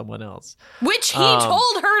found someone else. Which he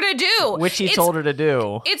told her to do. Told her to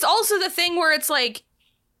do. It's also the thing where it's like,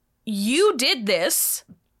 you did this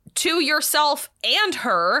to yourself and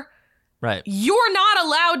her. Right. You're not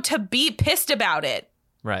allowed to be pissed about it.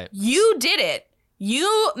 Right. You did it.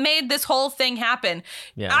 You made this whole thing happen.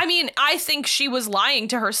 Yeah. I mean, I think she was lying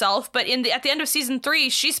to herself, but at the end of season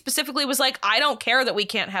 3, she specifically was like, I don't care that we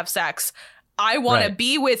can't have sex. I want to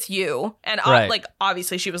be with you. And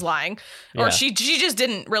obviously she was lying, or she just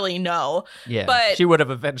didn't really know. Yeah. But she would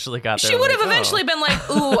have eventually got there. She would have eventually been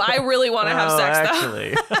like, ooh, I really want to have sex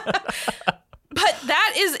though. But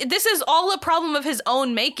this is all a problem of his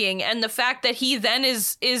own making, and the fact that he then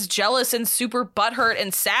is jealous and super butthurt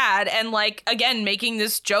and sad, and like, again, making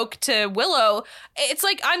this joke to Willow. It's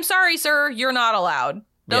like, I'm sorry, sir, you're not allowed.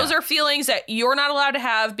 Those are feelings that you're not allowed to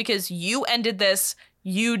have because you ended this.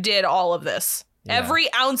 You did all of this. Yeah.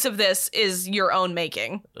 Every ounce of this is your own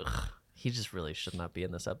making. Ugh, he just really should not be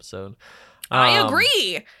in this episode. I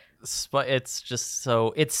agree. But it's just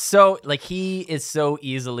so like, he is so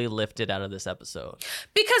easily lifted out of this episode.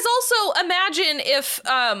 Because also imagine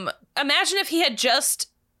if he had just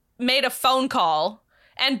made a phone call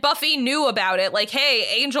and Buffy knew about it, like, hey,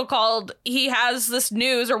 Angel called, he has this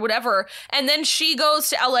news or whatever, and then she goes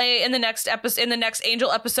to LA in the next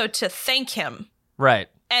Angel episode to thank him. Right.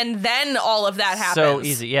 And then all of that happens. So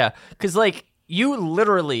easy, yeah. Because like, you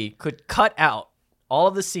literally could cut out all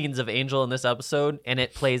of the scenes of Angel in this episode, and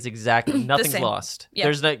it plays exactly nothing's lost. Yep.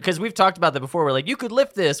 There's no, because we've talked about that before. We're like, you could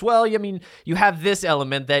lift this. Well, I mean, you have this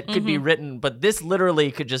element that could be written, but this literally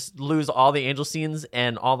could just lose all the Angel scenes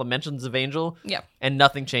and all the mentions of Angel. Yeah. And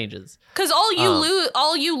nothing changes. Because all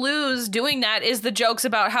you lose doing that is the jokes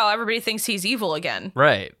about how everybody thinks he's evil again.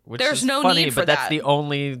 Right. Which There's is no funny, need for but that's that. the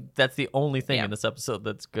only thing in this episode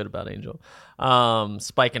that's good about Angel.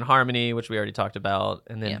 Spike and Harmony, which we already talked about,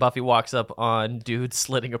 and then Buffy walks up on dude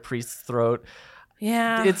slitting a priest's throat.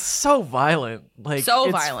 Yeah. It's so violent. Like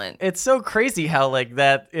violent. It's so crazy how like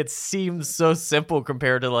that it seems so simple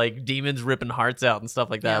compared to like demons ripping hearts out and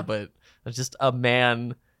stuff like that, but it's just a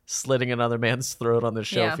man slitting another man's throat on the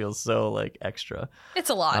show feels so like extra.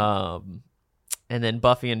 It's a lot. And then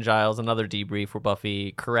Buffy and Giles, another debrief where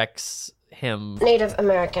Buffy corrects him. Native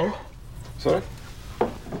American. Sorry?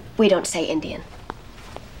 We don't say Indian.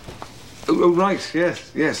 Oh, right,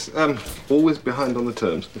 yes. Always behind on the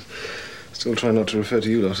terms. Still try not to refer to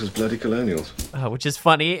you lot as bloody colonials. Which is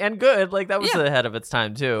funny and good. Like, that was ahead of its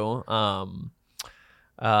time, too.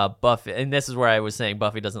 Buffy, and this is where I was saying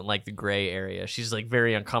Buffy doesn't like the gray area. She's, like,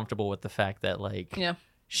 very uncomfortable with the fact that, like,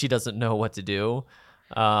 she doesn't know what to do.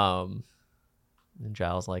 And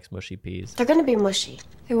Giles likes mushy peas. They're gonna be mushy.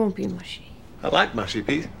 They won't be mushy. I like mushy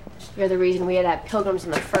peas. You're the reason we had to have pilgrims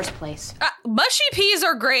in the first place. Mushy peas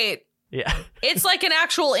are great. Yeah. It's like an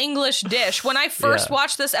actual English dish. When I first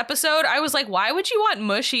watched this episode, I was like, why would you want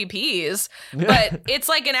mushy peas? But it's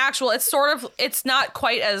like an actual, it's not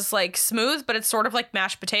quite as like smooth, but it's sort of like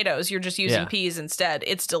mashed potatoes. You're just using peas instead.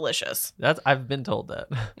 It's delicious. I've been told that.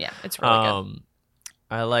 Yeah, it's really good.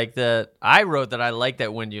 I like that. I wrote that I like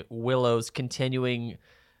that when Willow's continuing,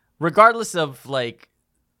 regardless of like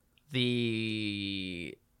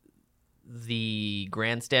the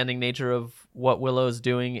grandstanding nature of what Willow's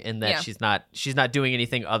doing, and that she's not doing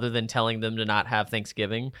anything other than telling them to not have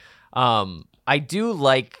Thanksgiving. I do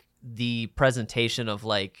like the presentation of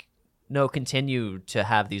like, no, continue to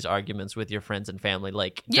have these arguments with your friends and family.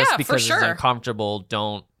 Like, just because it's uncomfortable,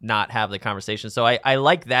 don't not have the conversation. So I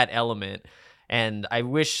like that element. And I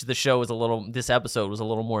wish this episode was a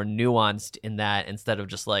little more nuanced in that, instead of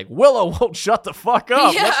just like, Willow won't shut the fuck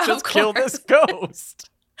up. Yeah, let's just kill this ghost.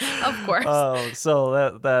 Of course.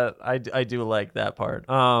 So that I do like that part.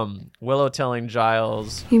 Willow telling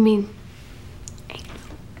Giles. You mean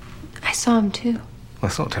I saw him too.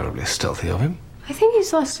 That's not terribly stealthy of him. I think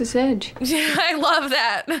he's lost his edge. Yeah, I love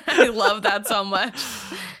that. I love that so much.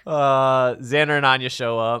 Xander and Anya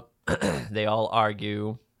show up. They all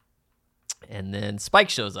argue. And then Spike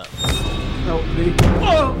shows up. Help me.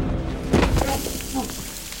 Oh!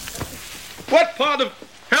 What part of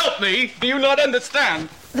help me do you not understand?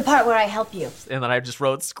 The part where I help you. And then I just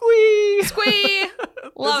wrote, squee! Squee!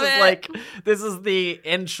 Love it. This is the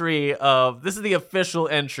official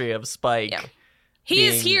entry of Spike. Yeah. He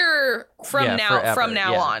is here from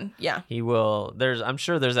now on. Yeah. He will. I'm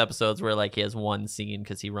sure there's episodes where like he has one scene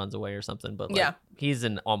because he runs away or something, but like, he's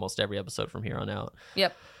in almost every episode from here on out.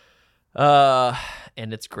 Yep.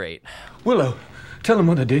 And it's great. Willow, tell him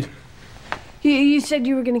what I did. You said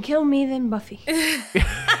you were going to kill me, then Buffy.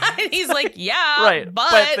 He's like, yeah, right.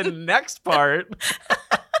 but the next part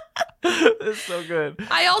is so good.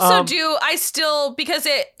 I also because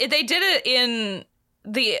they did it in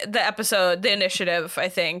the episode, the initiative, I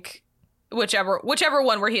think, whichever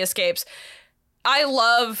one where he escapes. I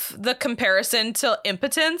love the comparison to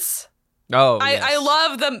impotence. Oh, I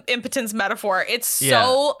love the impotence metaphor. It's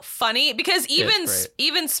so funny because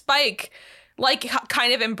even Spike like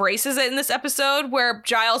kind of embraces it in this episode, where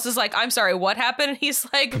Giles is like, I'm sorry, what happened? And he's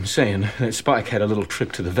like, I'm saying that Spike had a little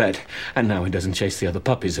trip to the vet, and now he doesn't chase the other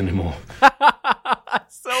puppies anymore.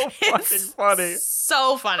 So fucking funny.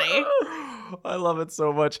 So funny. I love it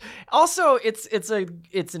so much. Also, it's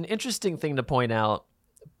an interesting thing to point out.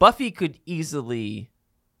 Buffy could easily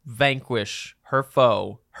vanquish her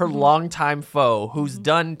foe, her longtime foe, who's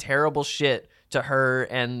done terrible shit to her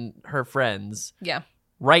and her friends. Yeah.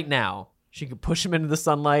 Right now. She could push him into the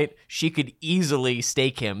sunlight. She could easily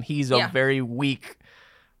stake him. He's a very weak,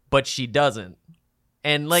 but she doesn't.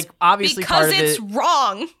 And like, obviously because part of it's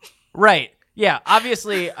wrong. Right. Yeah.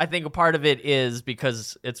 Obviously, I think a part of it is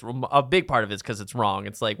because a big part of it is because it's wrong.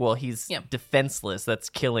 It's like, well, he's defenseless. That's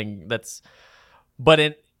killing.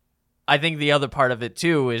 I think the other part of it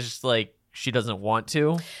too is like, she doesn't want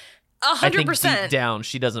to. 100%. I think deep down,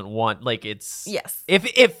 she doesn't want, like, it's... Yes.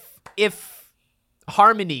 If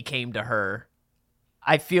Harmony came to her,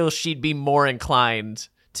 I feel she'd be more inclined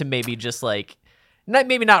to maybe just, like...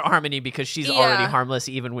 Maybe not Harmony, because she's already harmless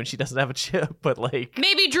even when she doesn't have a chip, but, like...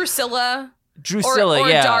 Maybe Drusilla. Drusilla, or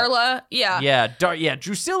yeah. Darla, yeah.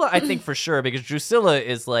 Drusilla, I think for sure, because Drusilla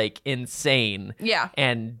is like insane. Yeah.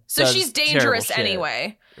 And so she's dangerous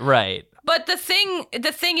anyway. Right. But the thing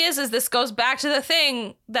is this goes back to the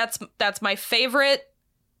thing that's my favorite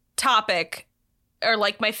topic, or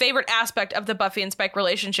like my favorite aspect of the Buffy and Spike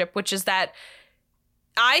relationship, which is that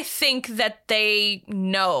I think that they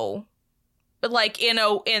know, like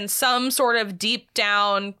in some sort of deep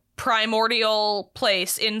down primordial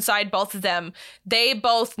place inside both of them, they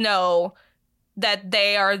both know that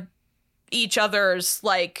they are each other's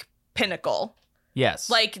like pinnacle. Yes.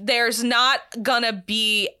 Like there's not gonna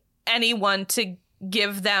be anyone to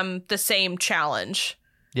give them the same challenge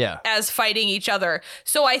as fighting each other.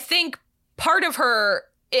 So I think part of her,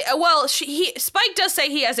 Spike does say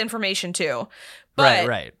he has information too, but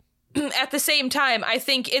right. At the same time, I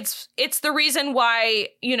think it's the reason why,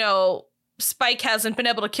 Spike hasn't been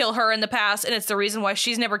able to kill her in the past, and it's the reason why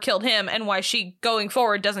she's never killed him, and why she going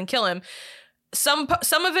forward doesn't kill him. Some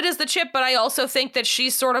of it is the chip, but I also think that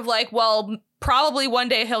she's sort of like, well, probably one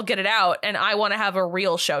day he'll get it out, and I want to have a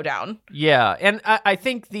real showdown. Yeah, and I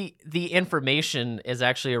think the information is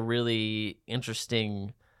actually a really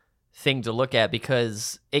interesting thing to look at,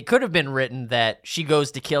 because it could have been written that she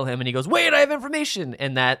goes to kill him and he goes, wait, I have information,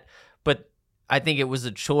 but I think it was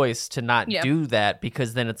a choice to not do that,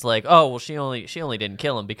 because then it's like, oh, well, she only didn't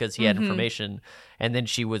kill him because he had information, and then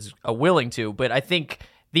she was willing to. But I think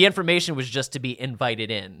the information was just to be invited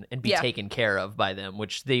in and be taken care of by them,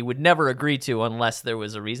 which they would never agree to unless there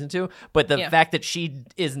was a reason to. But the fact that she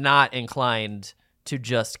is not inclined to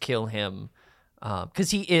just kill him,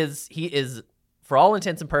 because he is, for all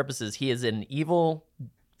intents and purposes, he is an evil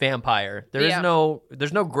vampire. There's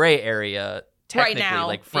no gray area technically, right now.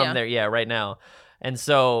 Like from there, right now. And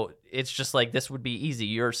so it's just like, this would be easy.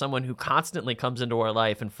 You're someone who constantly comes into our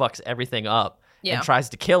life and fucks everything up and tries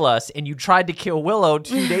to kill us. And you tried to kill Willow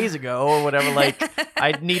 2 days ago or whatever. Like,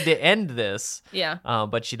 I need to end this. Yeah.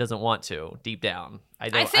 But she doesn't want to deep down. I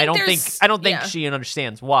don't think she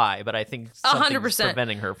understands why, but I think something's 100%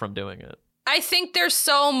 preventing her from doing it. I think there's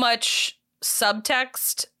so much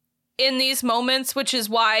subtext in these moments, which is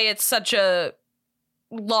why it's such a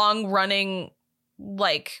long running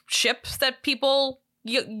like ship that people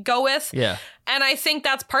go with. Yeah. And I think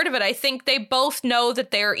that's part of it. I think they both know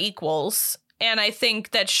that they're equals. And I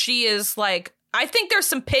think that she is like, I think there's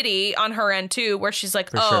some pity on her end too, where she's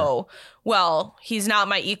like, well, he's not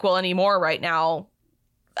my equal anymore right now.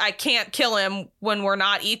 I can't kill him when we're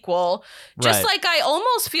not equal. Just like, I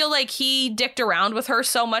almost feel like he dicked around with her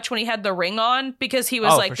so much when he had the ring on, because he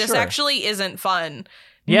was like, this actually isn't fun.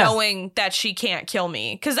 Knowing that she can't kill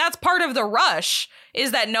me, because that's part of the rush,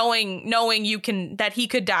 is that knowing that he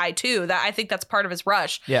could die too. That I think that's part of his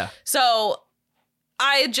rush. Yeah. So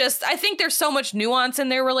I think there's so much nuance in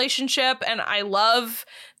their relationship, and I love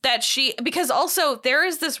that because also there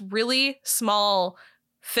is this really small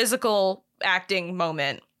physical acting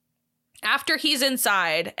moment after he's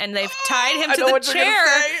inside and they've tied him to the chair.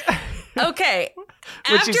 Okay.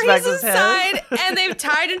 After he's inside and they've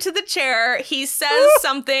tied him to the chair, he says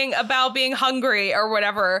something about being hungry or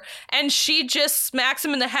whatever, and she just smacks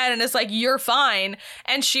him in the head and is like, you're fine.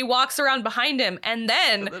 And she walks around behind him, and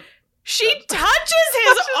then she touches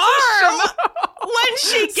his arm when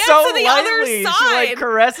she gets to the other side. She like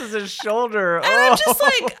caresses his shoulder. And I'm just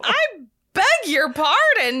like, I beg your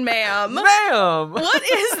pardon, ma'am. Ma'am. What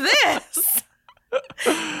is this?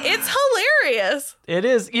 It's hilarious. It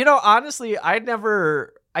is. Honestly,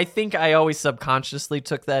 I think I always subconsciously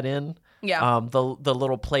took that in. Yeah. The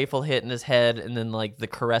little playful hit in his head, and then like the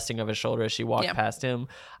caressing of his shoulder as she walked past him.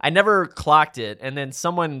 I never clocked it, and then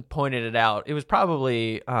someone pointed it out. It was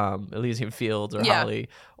probably Elysium Fields or Holly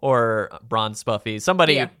or Bronze Buffy.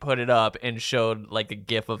 Somebody put it up and showed like a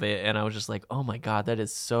gif of it, and I was just like, oh my god, that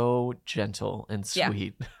is so gentle and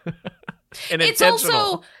sweet. And it's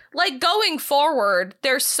also like, going forward,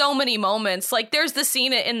 there's so many moments. Like, there's the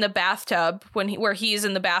scene in the bathtub where he's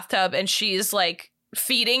in the bathtub and she's like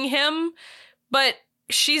feeding him, but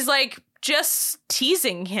she's like just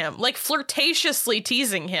teasing him, like flirtatiously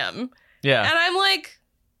teasing him. Yeah. And I'm like,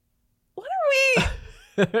 what are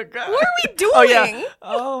we doing? Oh yeah.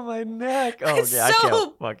 Oh, my neck. Oh it's yeah. I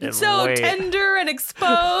can't fucking so wait. tender and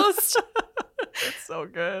exposed. It's so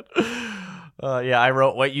good. Yeah, I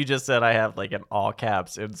wrote what you just said. I have like in all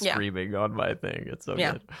caps and screaming on my thing. It's so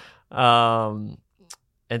good.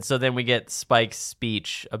 And so then we get Spike's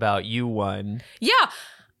speech about you won. Yeah,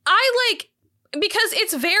 I like, because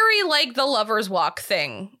it's very like the Lover's Walk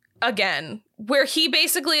thing again, where he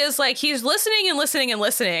basically is like, he's listening and listening and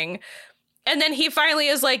listening. And then he finally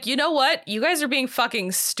is like, you know what? You guys are being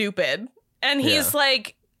fucking stupid. And he's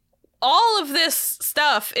like, all of this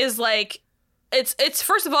stuff is like, it's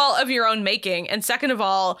first of all of your own making, and second of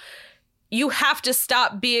all, you have to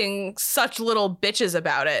stop being such little bitches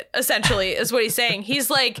about it, essentially, is what he's saying. He's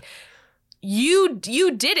like, you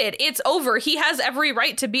did it. It's over. He has every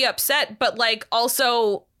right to be upset, but like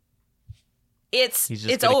also it's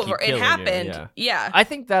over. It happened. Yeah. I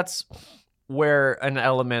think that's where an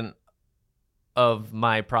element of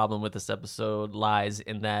my problem with this episode lies,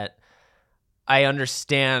 in that I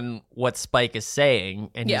understand what Spike is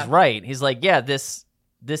saying, and he's right. He's like, yeah, this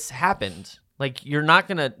happened. Like, you're not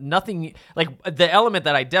gonna, nothing, like, the element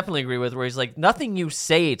that I definitely agree with, where he's like, nothing you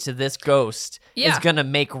say to this ghost is gonna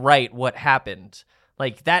make right what happened.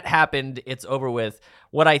 Like, that happened, it's over with.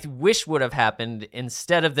 What I wish would have happened,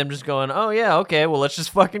 instead of them just going, oh yeah, okay, well, let's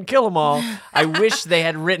just fucking kill them all, I wish they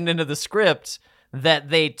had written into the script that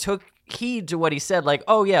they took heed to what he said, like,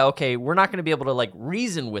 oh yeah, okay, we're not gonna be able to, like,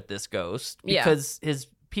 reason with this ghost because his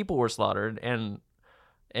people were slaughtered, and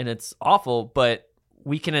it's awful, but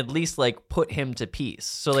we can at least, like, put him to peace.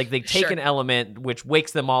 So, like, they take an element which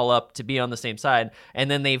wakes them all up to be on the same side, and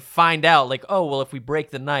then they find out, like, oh, well, if we break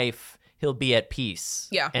the knife, he'll be at peace.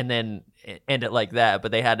 Yeah. And then end it like that.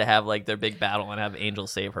 But they had to have, like, their big battle and have Angel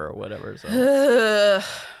save her or whatever. So.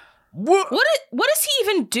 What does he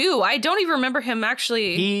even do? I don't even remember him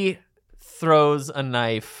actually. He throws a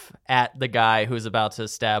knife at the guy who's about to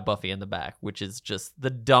stab Buffy in the back, which is just the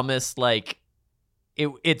dumbest, like,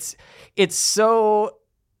 it's so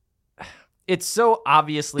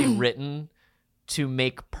obviously written to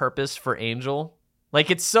make purpose for Angel. Like,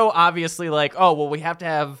 it's so obviously like, oh, well, we have to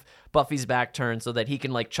have Buffy's back turned so that he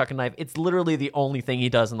can, like, chuck a knife. It's literally the only thing he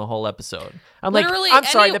does in the whole episode. I'm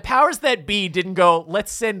sorry, the powers that be didn't go,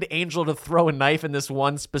 let's send Angel to throw a knife in this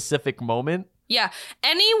one specific moment. Yeah,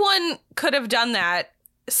 anyone could have done that.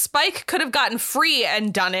 Spike could have gotten free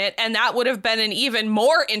and done it, and that would have been an even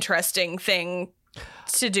more interesting thing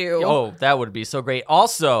to do. Oh, that would be so great.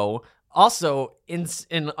 Also,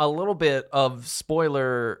 in a little bit of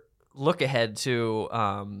spoiler look ahead to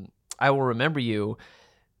I Will Remember You,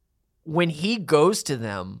 when he goes to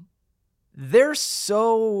them, they're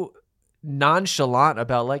so nonchalant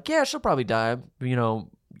about, like, yeah, she'll probably die,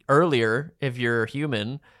 earlier if you're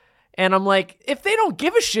human. And I'm like, if they don't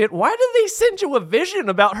give a shit, why do they send you a vision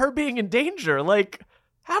about her being in danger? Like,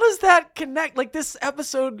 how does that connect? Like, this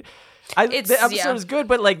episode, the episode is good,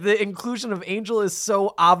 but, like, the inclusion of Angel is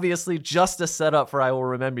so obviously just a setup for I Will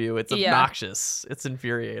Remember You. It's obnoxious. It's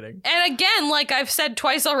infuriating. And again, like I've said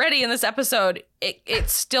twice already in this episode, it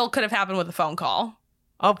still could have happened with a phone call.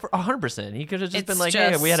 Oh, 100%. He could have just been like,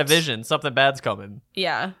 hey, we had a vision. Something bad's coming.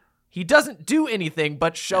 Yeah. He doesn't do anything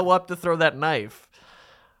but show up to throw that knife.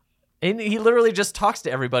 And he literally just talks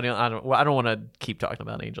to everybody. I don't want to keep talking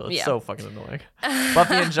about Angel. It's so fucking annoying.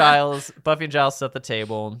 Buffy and Giles set the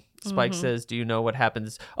table. Spike says, do you know what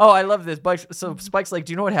happens? Oh, I love this. So Spike's like,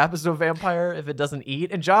 do you know what happens to a vampire if it doesn't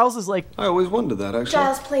eat? And Giles is like, I always wondered that, actually.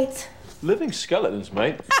 Giles, plates. Living skeletons,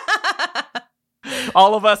 mate.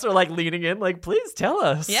 all of us are, like, leaning in, like, please tell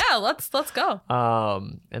us. Yeah, let's go.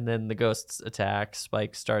 And then the ghosts attack.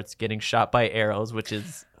 Spike starts getting shot by arrows, which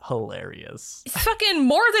is hilarious. It's fucking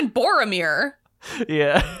more than Boromir.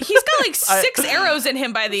 Yeah. He's got like 6 arrows in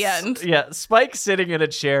him by the end. Yeah, Spike sitting in a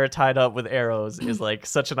chair tied up with arrows is, like,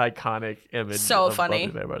 such an iconic image. So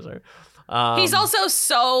funny. He's also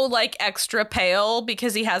so, like, extra pale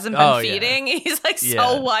because he hasn't been feeding. Yeah. He's like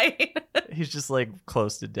so white. He's just, like,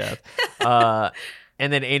 close to death.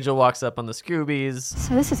 And then Angel walks up on the Scoobies.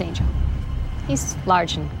 So this is Angel. He's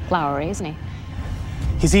large and flowery, isn't he?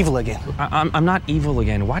 He's evil again. I'm not evil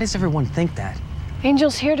again. Why does everyone think that?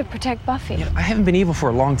 Angel's here to protect Buffy. Yeah, I haven't been evil for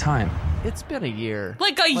a long time. It's been a year.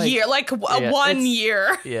 Like a year. Like 1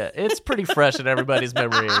 year. Yeah, it's pretty fresh in everybody's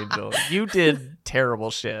memory, Angel. You did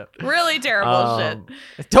terrible shit. Really terrible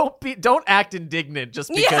shit. Don't act indignant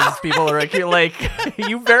just because people are like,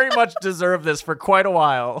 you very much deserve this for quite a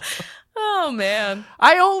while. Oh, man.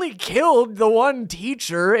 I only killed the one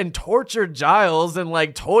teacher and tortured Giles and,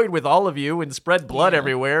 like, toyed with all of you and spread blood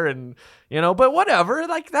everywhere and, but whatever.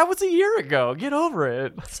 Like, that was a year ago. Get over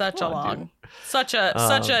it. Such a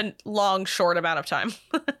long, short amount of time.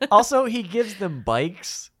 Also, he gives them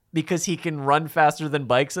bikes because he can run faster than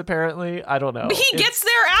bikes, apparently. I don't know. He gets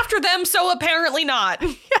there after them, so apparently not. Yeah,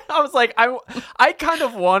 I was like, I kind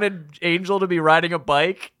of wanted Angel to be riding a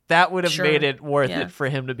bike. That would have made it worth it for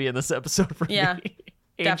him to be in this episode for me. Angel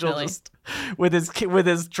definitely. Just with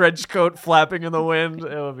his trench coat flapping in the wind.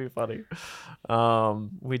 It would be funny.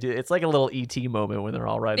 It's like a little ET moment when they're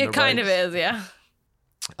all riding. It kind of is, yeah.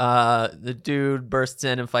 The dude bursts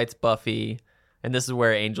in and fights Buffy. And this is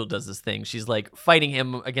where Angel does this thing. She's like fighting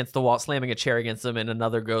him against the wall, slamming a chair against him, and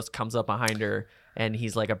another ghost comes up behind her, and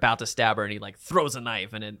he's like about to stab her, and he like throws a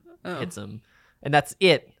knife, and it hits him. And that's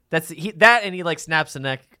it. And he like snaps the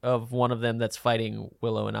neck of one of them that's fighting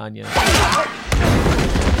Willow and Anya.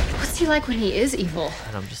 What's he like when he is evil?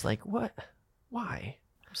 And I'm just like, what? Why?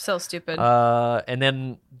 So stupid. And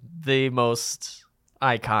then the most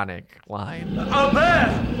iconic line. A bear!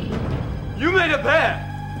 You made a bear!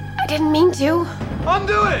 I didn't mean to.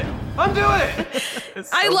 Undo it! Undo it!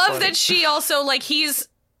 I love that she also, like, he's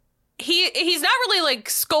not really, like,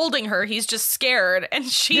 scolding her. He's just scared. And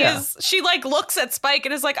she like, looks at Spike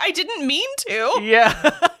and is like, I didn't mean to.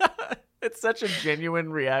 Yeah. It's such a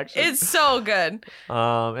genuine reaction. It's so good.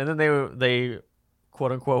 And then they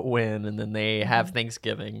quote unquote win, and then they have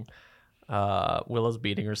Thanksgiving. Willow's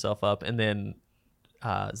beating herself up, and then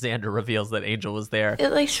Xander reveals that Angel was there.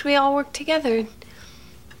 At least we all worked together.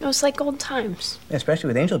 It was like old times. Especially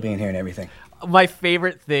with Angel being here and everything. My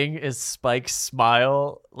favorite thing is Spike's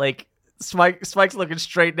smile. Like, Spike's looking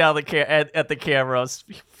straight down at the camera.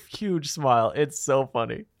 Huge smile. It's so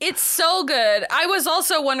funny. It's so good. I was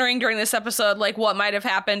also wondering during this episode, like, what might have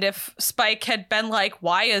happened if Spike had been like,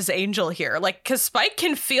 why is Angel here? Like, because Spike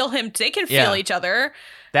can feel him. They can feel each other.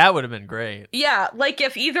 That would have been great. Yeah, like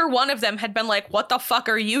if either one of them had been like, what the fuck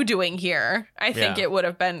are you doing here? I think it would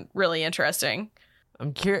have been really interesting.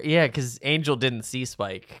 I'm curious. Yeah, because Angel didn't see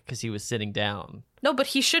Spike because he was sitting down. No, but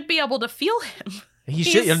he should be able to feel him. He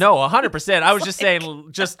should. No, 100%. I was just saying,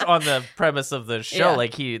 just on the premise of the show,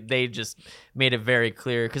 like they just made it very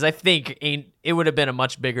clear. Because I think it would have been a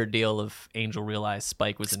much bigger deal if Angel realized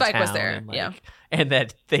Spike was in town. Was there, and, and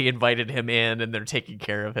that they invited him in and they're taking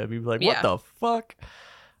care of him. He'd be like, what the fuck?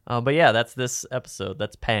 But yeah, that's this episode.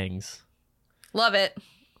 That's Pangs. Love it.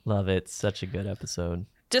 Love it. Such a good episode.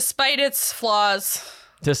 Despite its flaws.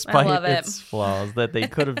 Despite its flaws that they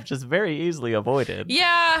could have just very easily avoided.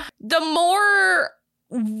 Yeah. The more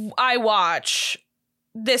I watch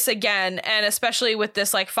this again, and especially with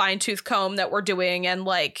this like fine-tooth comb that we're doing and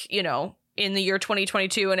like, you know, in the year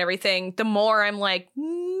 2022 and everything, the more I'm like,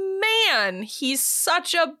 man, he's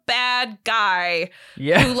such a bad guy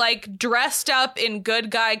who like dressed up in good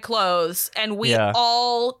guy clothes, and we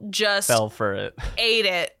all just fell for it, ate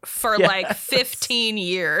it for like 15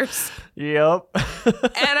 years. Yep.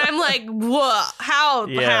 And I'm like, whoa,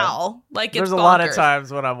 how? Like, there's it's a lot of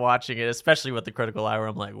times when I'm watching it, especially with the critical eye, where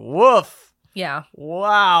I'm like, woof. Yeah.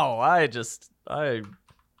 Wow. I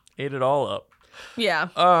ate it all up. Yeah.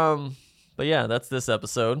 But yeah, that's this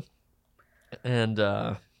episode. And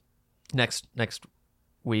next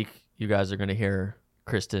week, you guys are going to hear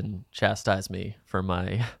Kristen chastise me for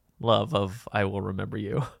my love of I Will Remember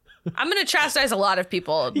You. I'm going to chastise a lot of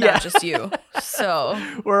people, not just you. So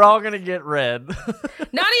we're all going to get red.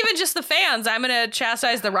 Not even just the fans. I'm going to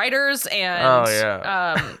chastise the writers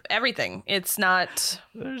and everything. It's not.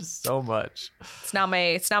 There's so much. It's not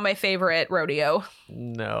my favorite rodeo.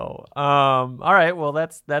 No. All right. Well,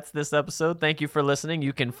 that's this episode. Thank you for listening.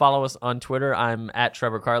 You can follow us on Twitter. I'm at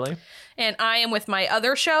Trevor Carley. And I am with my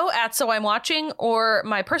other show at So I'm Watching, or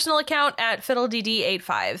my personal account at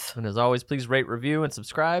FiddleDD85. And as always, please rate, review, and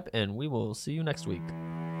subscribe, and we will see you next week.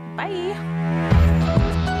 Bye.